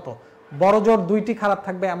সংখ্যক কত, বড় জোর 2টি খারাপ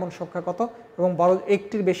থাকবে এমন সংখ্যা কত, এবং বড়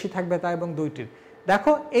একটির বেশি থাকবে তা এবং 2টির।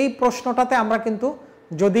 দেখো এই প্রশ্নটাতে আমরা কিন্তু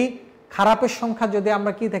যদি খারাপের সংখ্যা যদি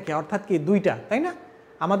আমরা কি দেখি অর্থাৎ কি 2টা, তাই না,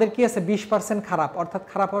 আমাদের কি আছে 20% খারাপ অর্থাৎ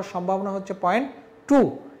খারাপ হওয়ার সম্ভাবনা হচ্ছে 0.2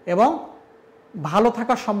 এবং ভালো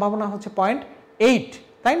থাকার সম্ভাবনা হচ্ছে 0.8,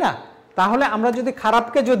 তাই না। তাহলে আমরা যদি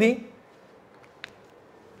খারাপকে যদি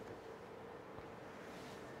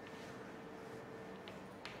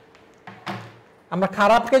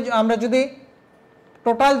আমরা যদি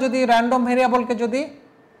টোটাল যদি র্যান্ডম ভেরিয়েবলকে যদি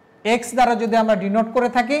x দ্বারা যদি আমরা ডিনোট করে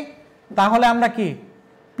থাকি তাহলে আমরা কি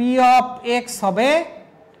p অফ x হবে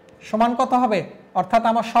সমান কত হবে, অর্থাৎ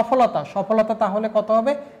আমার সফলতা তাহলে কত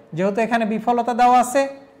হবে, যেহেতু এখানে বিফলতা দেওয়া আছে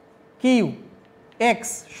কিউ এক্স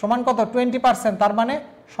সমান কত 20%, তার মানে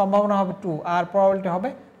সম্ভাবনা হবে 2 আর প্রবাবিলিটি হবে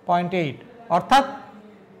 0.8, অর্থাৎ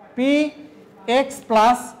P x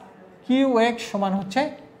plus Q x সমান হচ্ছে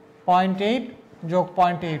 0.8 যোগ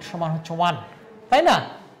 0.8 সমান হচ্ছে 1, তাই না?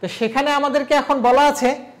 তো সেখানে আমাদেরকে এখন বলা আছে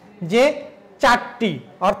যে 4টি,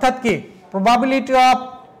 অর্থাৎ কি প্রবাবিলিটি অফ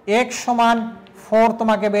এক্স সমান 4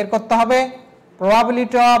 তোমাকে বের করতে হবে,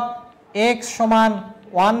 প্রবাবিলিটি অফ এক্স সমান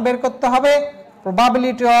 1 বের করতে হবে,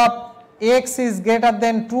 probability of x is greater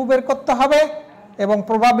than 2 বের করতে হবে, এবং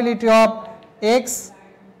প্রবাবিলিটি অফ এক্স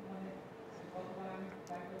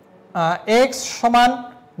এক্স সমান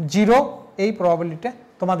 0 এই প্রবাবিলিটিটা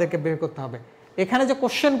তোমাদেরকে বের করতে হবে। এখানে যে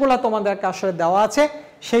কোশ্চেনগুলো তোমাদেরকে আসলে দেওয়া আছে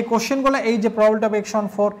সেই কোশ্চেনগুলো এই যে প্রবাবিলিটি অফ এক্স সমান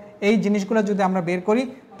 4 এই জিনিসগুলো যদি আমরা বের করি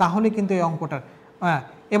তাহলে কিন্তু এই অঙ্কটার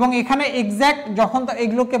এবং এখানে এক্স্যাক্ট যখন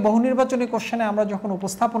এগুলোকে বহু নির্বাচনী কোশ্চেনে আমরা যখন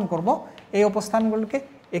উপস্থাপন করব এই উপস্থানগুলোকে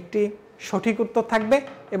একটি সঠিক উত্তর থাকবে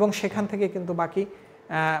এবং সেখান থেকে কিন্তু বাকি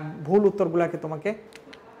ভুল উত্তরগুলোকে তোমাকে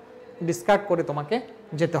ডিসকার্ড করে তোমাকে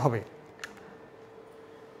যেতে হবে।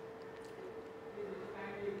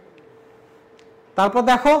 তারপর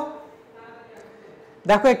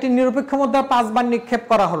দেখো একটি নিরপেক্ষ মুদ্রা 5 বার নিক্ষেপ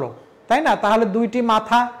করা হলো, তাই না? তাহলে 2টি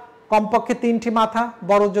মাথা, কমপক্ষে 3টি মাথা,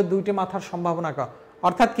 বড় জোর 2টি মাথার সম্ভাবনা কত,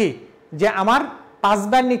 অর্থাৎ কি যে আমার 5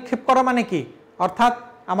 বার নিক্ষেপ করা মানে কি, অর্থাৎ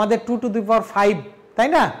আমাদের 2 টু দি পাওয়ার 5, তাই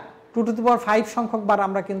না? 2 টু দি পাওয়ার 5 সংখ্যক বার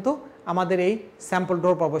আমরা কিন্তু আমাদের এই স্যাম্পল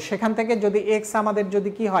ডোর পাবো। সেখান থেকে যদি x আমাদের যদি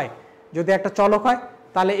কি হয়, যদি একটা চলক হয়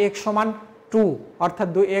তাহলে x সমান 2, অর্থাৎ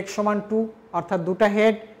x সমান 2 অর্থাৎ 2টা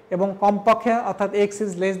হেড, এবং কমপক্ষে অর্থাৎ x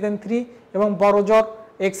ইজ লেস দেন 3, এবং বড় জোর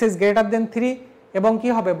x ইজ গ্রেটার দেন 3, এবং কি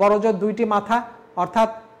হবে বড় জোর 2টি মাথা অর্থাৎ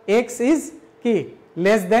x ইজ কি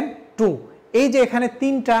লেস দেন 2। এই যে এখানে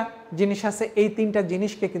 3টা জিনিস আছে, এই 3টা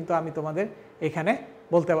জিনিসকে কিন্তু আমি তোমাদের এখানে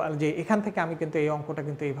বলতে পারি যে এখান থেকে আমি কিন্তু এই অঙ্কটা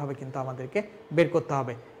কিন্তু এইভাবে কিন্তু আমাদেরকে বের করতে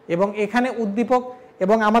হবে, এবং এখানে উদ্দীপক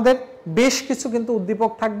এবং আমাদের বেশ কিছু কিন্তু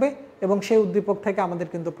উদ্দীপক থাকবে এবং সেই উদ্দীপক থেকে আমাদের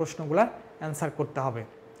কিন্তু প্রশ্নগুলোর অ্যান্সার করতে হবে।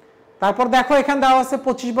 তারপর দেখো এখানে দেওয়া আছে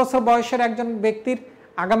 25 বছর বয়সের একজন ব্যক্তির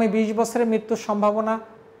আগামী 20 বছরের মৃত্যুর সম্ভাবনা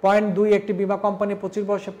 0.2, একটি বীমা কোম্পানি 25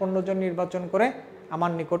 বয়সে 15 জন নির্বাচন করে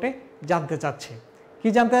আমার নিকটে জানতে চাচ্ছে। কি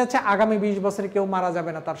জানতে চাচ্ছে? আগামী 20 বছরে কেউ মারা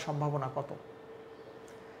যাবে না, তার সম্ভাবনা কত।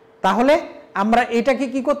 তাহলে আমরা এটাকে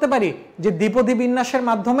কি করতে পারি যে দ্বিপদী বিন্যাসের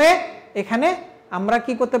মাধ্যমে এখানে আমরা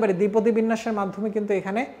কি করতে পারি, দ্বিপদী বিন্যাসের মাধ্যমে কিন্তু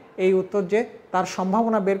এখানে এই উত্তর যে তার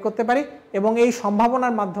সম্ভাবনা বের করতে পারি, এবং এই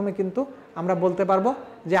সম্ভাবনার মাধ্যমে কিন্তু আমরা বলতে পারবো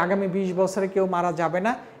যে আগামী 20 বছরে কেউ মারা যাবে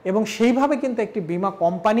না, এবং সেইভাবে কিন্তু একটি বীমা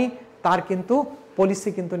কোম্পানি তার কিন্তু পলিসি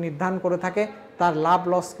কিন্তু নির্ধারণ করে থাকে, তার লাভ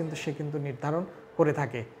লস কিন্তু সে কিন্তু নির্ধারণ করে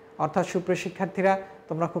থাকে। অর্থাৎ সুপ্রিয় শিক্ষার্থীরা,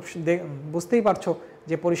 তোমরা খুব বুঝতেই পারছো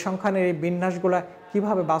যে পরিসংখ্যানের এই বিন্যাসগুলা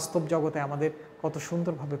কিভাবে বাস্তব জগতে আমাদের কত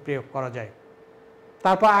সুন্দরভাবে প্রয়োগ করা যায়।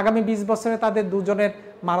 তারপর আগামী 20 বছরে তাদের দুজনের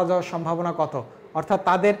মারা যাওয়ার সম্ভাবনা কত, অর্থাৎ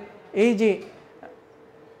তাদের এই যে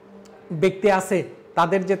ব্যক্তি আছে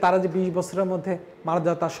তারা যে 20 বছরের মধ্যে মারা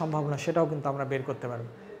যাওয়ার তার সম্ভাবনা, সেটাও কিন্তু আমরা বের করতে পারবো।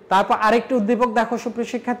 তারপর আরেকটি উদ্দীপক দেখো সুপ্রিয়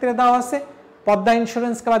শিক্ষার্থীরা দেওয়া আছে, পদ্মা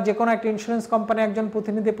ইন্স্যুরেন্স বা যে কোনো একটা ইন্স্যুরেন্স কোম্পানি একজন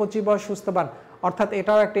প্রতিনিধি 25 বয়স সুস্থবান, অর্থাৎ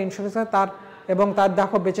এটাও একটা ইন্স্যুরেন্স তার, এবং তার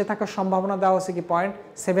দেখো বেঁচে থাকার সম্ভাবনা দেওয়া আছে কি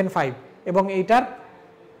 0.75, এবং এইটার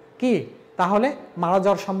কি তাহলে মারা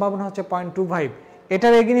যাওয়ার সম্ভাবনা হচ্ছে 0.25।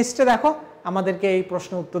 এটার এগেইনস্টে দেখো আমাদেরকে এই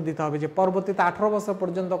প্রশ্নের উত্তর দিতে হবে যে পরবর্তীতে 18 বছর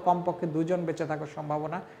পর্যন্ত কমপক্ষে 2 জন বেঁচে থাকার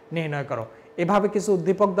সম্ভাবনা নির্ণয় করো। এভাবে কিছু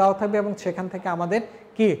উদ্দীপক দেওয়া থাকবে এবং সেখান থেকে আমাদের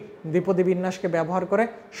কি দ্বিপদী বিন্যাসকে ব্যবহার করে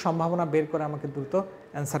সম্ভাবনা বের করে আমাকে দ্রুত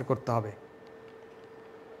অ্যান্সার করতে হবে।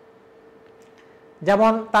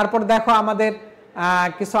 যেমন তারপর দেখো আমাদের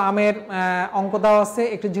কিছু আমের অঙ্ক দেওয়া আছে,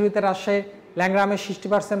 একটি ঝুড়িতে রাজশাহীর ল্যাংড়া আমের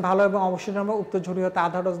 60% ভালো এবং অবশ্যই উক্ত ঝুড়ি হতে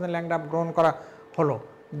আধা ডজনের ল্যাংড়া আম গ্রহণ করা হলো।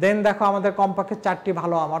 দেন দেখো আমাদের কমপক্ষে 4টি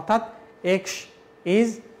ভালো আম, অর্থাৎ এক্স ইজ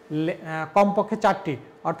কমপক্ষে 4টি,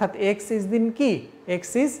 অর্থাৎ এক্স ইজ দিন কি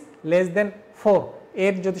এক্স ইজ লেস দেন 4,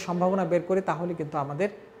 এর যদি সম্ভাবনা বের করি তাহলে কিন্তু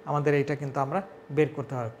আমাদের এইটা কিন্তু আমরা বের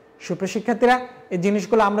করতে হবে। সুপ্রিয় শিক্ষার্থীরা, এই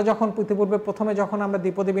জিনিসগুলো আমরা যখন ইতিপূর্বে প্রথমে যখন আমরা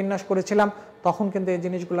দ্বিপদী বিন্যাস করেছিলাম তখন কিন্তু এই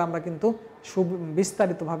জিনিসগুলো আমরা কিন্তু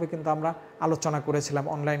বিস্তারিতভাবে কিন্তু আমরা আলোচনা করেছিলাম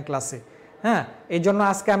অনলাইন ক্লাসে। হ্যাঁ, এই জন্য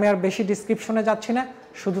আজকে আমি আর বেশি ডিসক্রিপশনে যাচ্ছি না,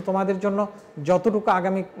 শুধু তোমাদের জন্য যতটুকু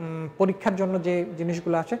আগামী পরীক্ষার জন্য যে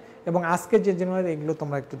জিনিসগুলো আছে এবং আজকে যে জিনিসগুলো এগুলো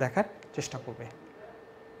তোমরা একটু দেখার চেষ্টা করবে।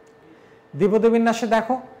 দ্বিপদী বিন্যাসে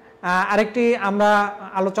দেখো আরেকটি আমরা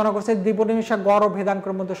আলোচনা করছি, দ্বিপদী বিন্যাসে গড় ও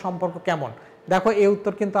ভেদাঙ্কের মধ্যে সম্পর্ক কেমন। দেখো এই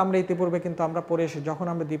উত্তর কিন্তু আমরা ইতিপূর্বে কিন্তু আমরা পড়ে এসেছি, যখন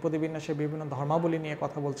আমরা দ্বিপদী বিন্যাসের বিভিন্ন ধর্মাবলী নিয়ে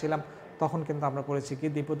কথা বলছিলাম তখন কিন্তু আমরা পড়েছি কি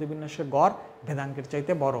দ্বিপদী বিন্যাসের গড় ভেদাঙ্কের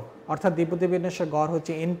চাইতে বড়, অর্থাৎ দ্বিপদী বিন্যাসের গড়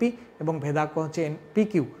হচ্ছে এনপি এবং ভেদাঙ্ক হচ্ছে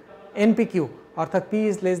এনপিকিউ, অর্থাৎ পি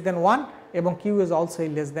ইজ লেস দেন 1 এবং Q is also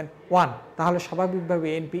less than 1, তাহলে স্বাভাবিকভাবে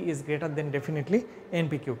NP is greater then definitely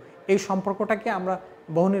NP Q. এই সম্পর্কটাকে আমরা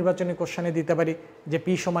বহু নির্বাচনী কোশ্চেনে দিতে পারি যে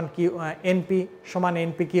পি সমান কিউ, এনপি সমান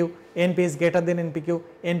NP Q, NP is greater than NP Q,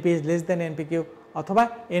 NP is less than NP Q, অথবা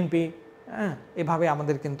এনপি, এভাবে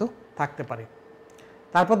আমাদের কিন্তু থাকতে পারে।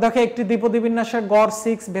 তারপর দেখো একটি দ্বিপদী বিন্যাসের গড়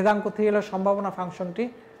 6 ভেদাঙ্ক 3 হলে সম্ভাবনা ফাংশনটি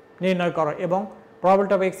নির্ণয় করো এবং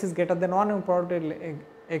probability of x is greater than 1 এবং probability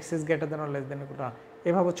x is greater than or less than equal to 1।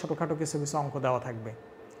 এভাবে ছোটখাটো কিছু কিছু অঙ্ক দেওয়া থাকবে।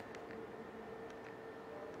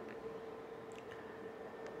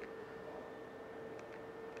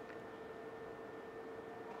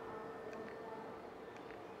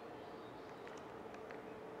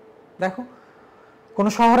 দেখো কোন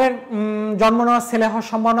শহরের জন্ম নেওয়া ছেলে হওয়ার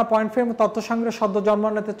সম্ভাবনা 0.5 এবং তথ্য সংগ্রহে সদ্য জন্ম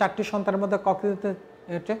নিতে 4টি সন্তানের মধ্যে ককৃতিতে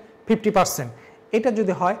হচ্ছে 50%। এটা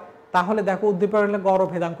যদি হয় তাহলে দেখো উদ্দীপক হলে গড় ও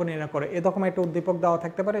ভেদাঙ্ক নির্ণয় করে এরকম একটা উদ্দীপক দেওয়া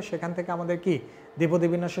থাকতে পারে। সেখান থেকে আমাদের কি দ্বিপদী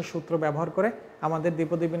বিন্যাসের সূত্র ব্যবহার করে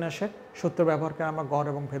আমরা গড়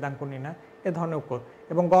এবং ভেদাঙ্ক নির্ণয় এ ধরনের উত্তর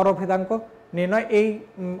এবং গড় ও ভেদাঙ্ক নির্ণয় এই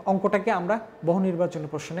অঙ্কটাকে আমরা বহু নির্বাচনী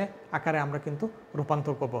প্রশ্নে আকারে আমরা কিন্তু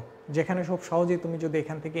রূপান্তর করব, যেখানে খুব সহজেই তুমি যদি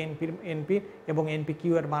এখান থেকে এনপি এবং এনপি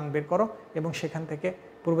কিউ এর মান বের করো এবং সেখান থেকে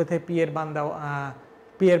পূর্বে থেকে পি এর মান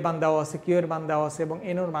দেওয়া আছে, কিউ এর মান দেওয়া আছে এবং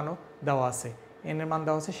এন এর মানও দেওয়া আছে, এন এর মান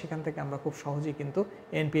দেওয়া আছে, সেখান থেকে আমরা খুব সহজেই কিন্তু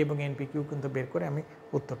এনপি এবং এনপি কিউ কিন্তু বের করে আমি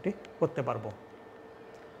উত্তরটি করতে পারবো।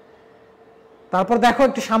 তারপর দেখো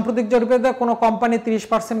একটি সাম্প্রতিক জরিপে কোনো কোম্পানি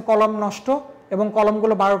 30% কলম নষ্ট এবং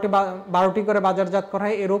কলমগুলো 12টি করে বাজারজাত করা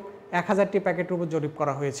হয় এরূপ 1000টি প্যাকেটের উপর জরিপ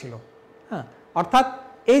করা হয়েছিল। হ্যাঁ, অর্থাৎ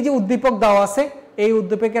এই যে উদ্দীপক দেওয়া আছে এই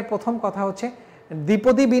উদ্দীপকের প্রথম কথা হচ্ছে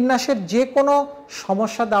দ্বিপদী বিন্যাসের যে কোনো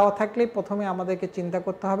সমস্যা দেওয়া থাকলে প্রথমে আমাদেরকে চিন্তা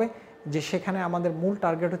করতে হবে যে সেখানে আমাদের মূল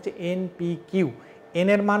টার্গেট হচ্ছে এন পি কিউ, এন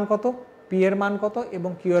এর মান কত, পি এর মান কত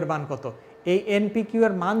এবং কিউ এর মান কত। এই এন পি কিউ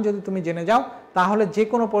এর মান যদি তুমি জেনে যাও তাহলে যে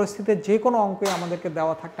কোনো পরিস্থিতিতে যে কোনো অঙ্কই আমাদেরকে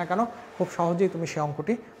দেওয়া থাক না কেন খুব সহজেই তুমি সেই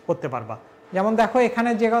অঙ্কটি করতে পারবা। যেমন দেখো এখানে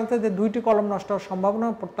যে বলতে যে 2টি কলম নষ্ট হওয়ার সম্ভাবনা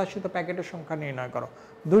প্রত্যাশিত প্যাকেটের সংখ্যা নির্ণয় করো।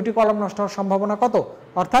 2টি কলম নষ্ট হওয়ার সম্ভাবনা কত,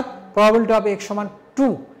 অর্থাৎ প্রবাবিলিটি অফ এক্স সমান 2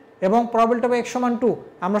 এবং প্রবাবিলিটি অফ এক্স সমান 2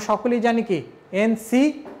 আমরা সকলেই জানি কি এন সি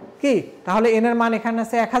কি, তাহলে এন এর মান এখানে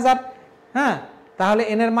আছে 1000। হ্যাঁ, তাহলে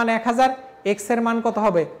এন এর মান 1000, এক্স এর মান কত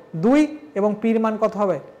হবে 2 এবং পির মান কত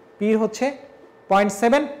হবে, পি হচ্ছে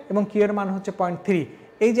 0.7 এবং কিউ এর মান হচ্ছে 0.3।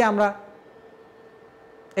 এই যে আমরা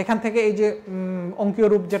এখান থেকে এই যে অঙ্কীয়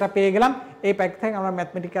রূপ যেটা পেয়ে গেলাম এই প্যাক থেকে আমরা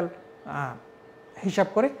ম্যাথমেটিক্যাল হিসাব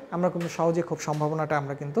করে আমরা কিন্তু সহজে খুব সম্ভাবনাটা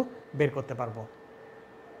আমরা কিন্তু বের করতে পারবো।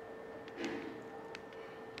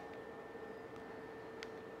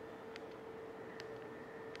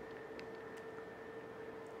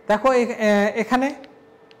 দেখো এখানে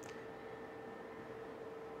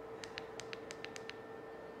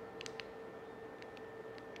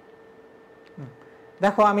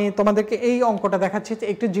দেখো আমি তোমাদেরকে এই অঙ্কটা দেখাচ্ছি যে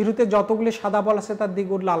একটি ঝুড়িতে যতগুলি সাদা বল আছে তার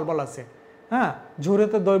দ্বিগুণ লাল বল আছে। হ্যাঁ,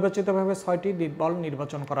 ঝুড়িতে দৈবচিতভাবে 6টি বল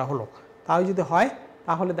নির্বাচন করা হলো, তাই যদি হয়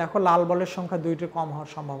তাহলে দেখো লাল বলের সংখ্যা 2টি কম হওয়ার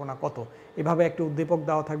সম্ভাবনা কত। এভাবে একটি উদ্দীপক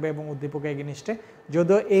দেওয়া থাকবে এবং উদ্দীপকের এগেইনস্টে,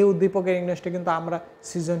 যদিও এই উদ্দীপকের এগেইনস্টে কিন্তু আমরা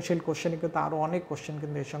সৃজনশীল কোশ্চেনে কিন্তু আরও অনেক কোশ্চেন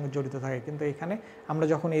কিন্তু এর সঙ্গে জড়িত থাকে, কিন্তু এখানে আমরা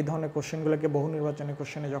যখন এই ধরনের কোশ্চেনগুলোকে বহু নির্বাচনী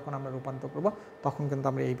কোশ্চেনে যখন আমরা রূপান্তর করব তখন কিন্তু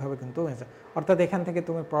আমরা এইভাবে কিন্তু হয়েছে, অর্থাৎ এখান থেকে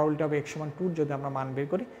তুমি প্রবাবিলিটি অফ এক্স সমান 2 যদি আমরা মান বের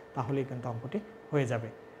করি তাহলেই কিন্তু অঙ্কটি হয়ে যাবে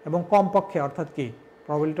এবং কমপক্ষে অর্থাৎ কি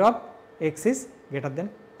probability of x is greater than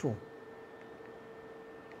 2।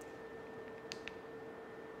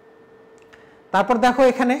 তারপর দেখো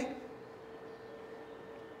এখানে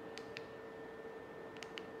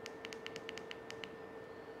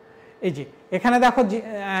এই যে এখানে দেখো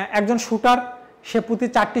একজন শুটার সে প্রতি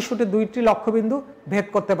 4টি শুটে 2টি লক্ষ্যবিন্দু ভেদ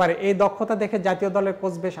করতে পারে। এই দক্ষতা দেখে জাতীয় দলের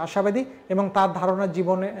কোচ বেশ আশাবাদী এবং তার ধারণা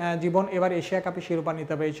জীবন এবার এশিয়া কাপে শিরোপা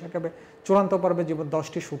নিতে হবে। এশিয়া কাপে চূড়ান্ত পর্বে জীবন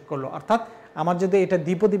 10টি শুট করলো, অর্থাৎ আমার যদি এটা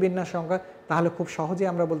দ্বিপদী বিন্যাস সংখ্যা তাহলে খুব সহজেই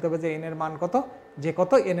আমরা বলতে পারি যে এন এর মান কত, যে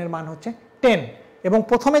কত এন এর মান হচ্ছে 10 এবং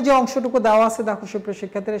প্রথমে যে অংশটুকু দেওয়া আছে দেখো সুপ্রিয়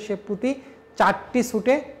শিক্ষার্থীরা সে প্রতি 4টি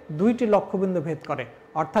শুটে 2টি লক্ষ্যবিন্দু ভেদ করে,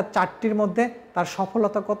 অর্থাৎ 4টির মধ্যে তার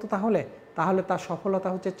সফলতা কত, তাহলে তার সফলতা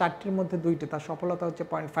হচ্ছে 4টির মধ্যে 2টি, তার সফলতা হচ্ছে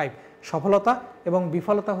 0.5 সফলতা এবং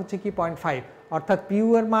বিফলতা হচ্ছে কি 0.5, অর্থাৎ পিউ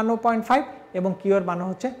এর মানও 0.5 এবং কিউ এর মানও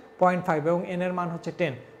হচ্ছে 0.5 এবং এন এর মান হচ্ছে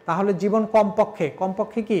 10। তাহলে জীবন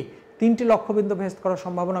কমপক্ষে কি 3টি লক্ষ্যবিন্দু ভেদ করার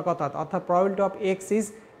সম্ভাবনা কত, অর্থাৎ probability of x is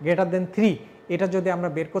greater than 3, এটা যদি আমরা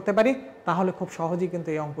বের করতে পারি তাহলে খুব সহজেই কিন্তু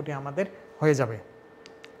এই অঙ্কটি আমাদের হয়ে যাবে।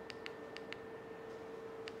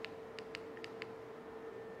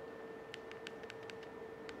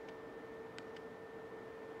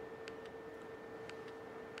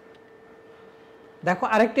 দেখো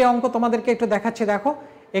আরেকটি অঙ্ক তোমাদেরকে একটু দেখাচ্ছি। দেখো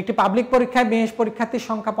একটি পাবলিক পরীক্ষায় মেশ পরীক্ষার্থীর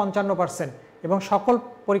সংখ্যা 55% এবং সকল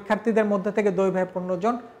পরীক্ষার্থীদের মধ্যে থেকে 2/15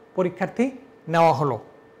 জন পরীক্ষার্থী নেওয়া হলো।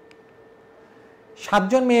 7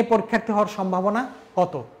 জন মেয়ে পরীক্ষার্থী হওয়ার সম্ভাবনা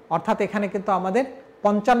কত? অর্থাৎ এখানে কিন্তু আমাদের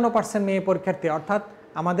 55% মেয়ে পরীক্ষার্থী, অর্থাৎ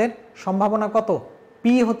আমাদের সম্ভাবনা কত?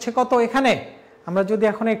 পি হচ্ছে কত? এখানে আমরা যদি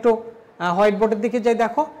এখন একটু হোয়াইট বোর্ডের দিকে যাই,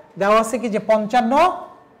 দেখো দেওয়া আছে কি যে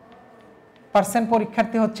 55%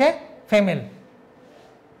 পরীক্ষার্থী হচ্ছে ফিমেল।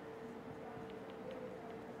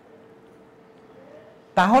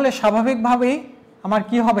 তাহলে স্বাভাবিকভাবেই আমার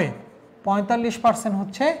কি হবে? 45%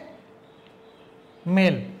 হচ্ছে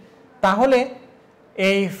মেল। তাহলে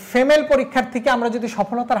এই ফিমেল পরীক্ষার্থীকে আমরা যদি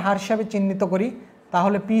সফলতার হার হিসাবে চিহ্নিত করি,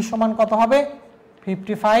 তাহলে পি সমান কত হবে?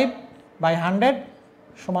 55/100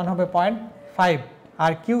 সমান হবে 0.5,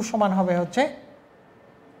 আর কিউ সমান হবে হচ্ছে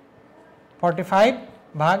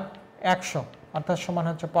 45/100, অর্থাৎ সমান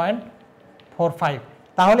হচ্ছে 0.45।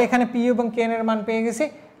 তাহলে এখানে পি এবং কে এর মান পেয়ে গেছি।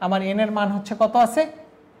 আমার এন এর মান হচ্ছে কত আছে?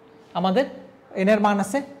 আমাদের এন এর মান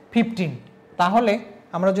আছে 15। তাহলে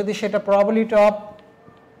আমরা যদি সেটা probability of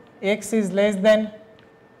x is less than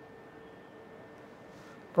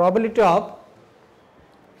probability of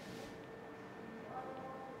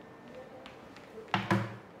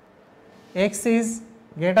x is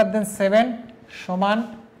greater than 7 সমান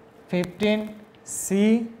 15 c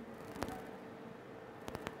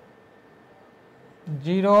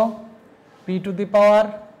 0 p to the power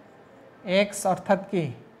x, অর্থাৎ কি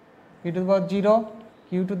p to the power 0 q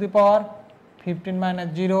to the power 15 minus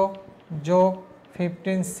 0 যোগ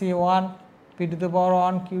 15c1 p to the power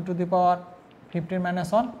 1 q to the power 15 minus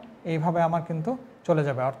 1, এইভাবে আমার কিন্তু চলে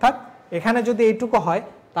যাবে। অর্থাৎ এখানে যদি এইটুকু হয়,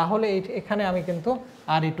 তাহলে এখানে আমি কিন্তু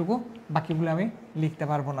আর এইটুকু বাকিগুলো আমি লিখতে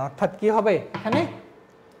পারবো না। অর্থাৎ কি হবে এখানে?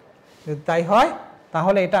 যদি তাই হয়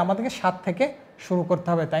তাহলে এটা আমাদেরকে 7 থেকে শুরু করতে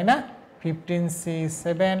হবে, তাই না?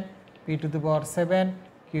 15c7 p to the power 7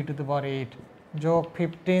 q to the power 8 যোগ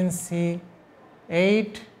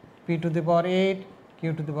 15c8 p to the power 8 q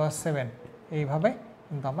to the power 7, এইভাবে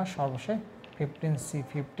কিন্তু আমরা সর্বশেষ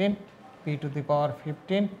 15c15 p to the power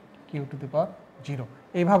 15 q to the power 0,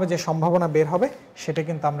 এইভাবে যে সম্ভাবনা বের হবে সেটা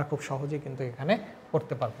কিন্তু আমরা খুব সহজেই কিন্তু এখানে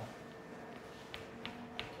করতে পারবো।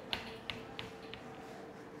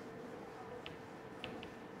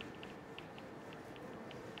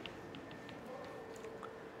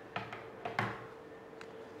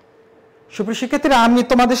 সুপ্রিয় শিক্ষার্থীরা, আমি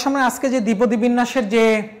তোমাদের সামনে আজকে যে দ্বিপদী বিন্যাসের যে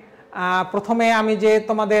প্রথমে আমি যে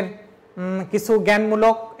তোমাদের কিছু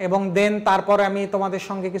জ্ঞানমূলক এবং দেন তারপরে আমি তোমাদের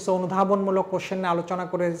সঙ্গে কিছু অনুধাবনমূলক কোশ্চেন নিয়ে আলোচনা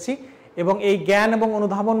করেছি, এবং এই জ্ঞান এবং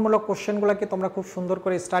অনুধাবনমূলক কোশ্চেনগুলোকে তোমরা খুব সুন্দর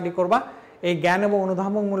করে স্টাডি করবা। এই জ্ঞান এবং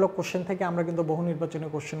অনুধাবনমূলক কোশ্চেন থেকে আমরা কিন্তু বহু নির্বাচনী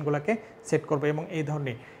কোশ্চেনগুলোকে সেট করবো এবং এই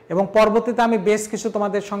ধরনের। এবং পরবর্তীতে আমি বেশ কিছু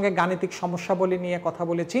তোমাদের সঙ্গে গাণিতিক সমস্যাবলী নিয়ে কথা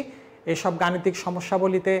বলেছি। এইসব গাণিতিক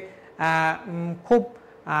সমস্যাবলীতে খুব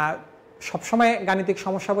সবসময় গাণিতিক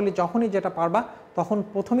সমস্যাবলী যখনই যেটা পারবা তখন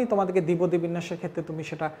প্রথমেই তোমাদেরকে দ্বিপদী বিন্যাসের ক্ষেত্রে তুমি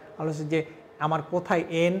সেটা আলোচনা যে আমার কোথায়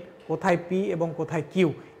এন, কোথায় পি এবং কোথায় কিউ,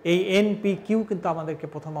 এই এন পি কিউ কিন্তু আমাদেরকে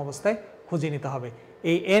প্রথম অবস্থায় খুঁজে নিতে হবে।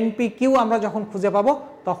 এই এন পি কিউ আমরা যখন খুঁজে পাবো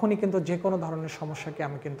তখনই কিন্তু যে কোনো ধরনের সমস্যাকে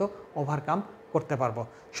আমি কিন্তু ওভারকাম করতে পারবো।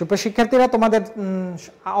 সুপ্রিয় শিক্ষার্থীরা, তোমাদের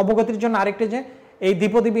অবগতির জন্য আরেকটি যে এই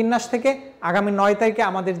দ্বিপদী বিন্যাস থেকে আগামী 9 তারিখে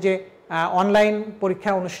আমাদের যে অনলাইন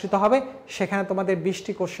পরীক্ষা অনুষ্ঠিত হবে, সেখানে তোমাদের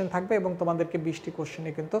 20টি কোশ্চেন থাকবে এবং তোমাদেরকে 20টি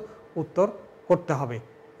কোশ্চেনে কিন্তু উত্তর করতে হবে,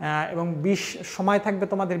 এবং সময় থাকবে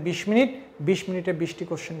তোমাদের 20 মিনিট। 20 মিনিটে 20টি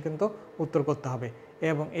কোশ্চেন কিন্তু উত্তর করতে হবে,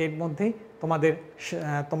 এবং এর মধ্যেই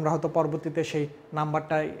তোমরা হয়তো পরবর্তীতে সেই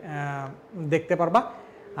নাম্বারটাই দেখতে পারবা।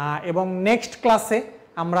 এবং নেক্সট ক্লাসে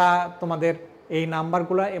আমরা তোমাদের এই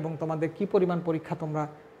নাম্বারগুলো এবং তোমাদের কি পরিমাণ পরীক্ষা তোমরা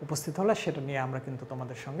উপস্থিত হলে সেটা নিয়ে আমরা কিন্তু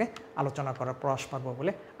তোমাদের সঙ্গে আলোচনা করার প্রয়াস পাবো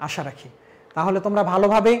বলে আশা রাখি। তাহলে তোমরা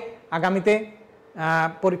ভালোভাবে আগামীতে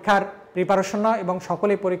পরীক্ষার প্রিপারেশন নাও এবং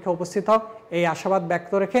সকলেই পরীক্ষা উপস্থিত হও, এই আশাবাদ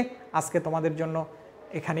ব্যক্ত রেখে আজকে তোমাদের জন্য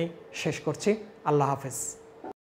এখানেই শেষ করছি। আল্লাহ হাফেজ।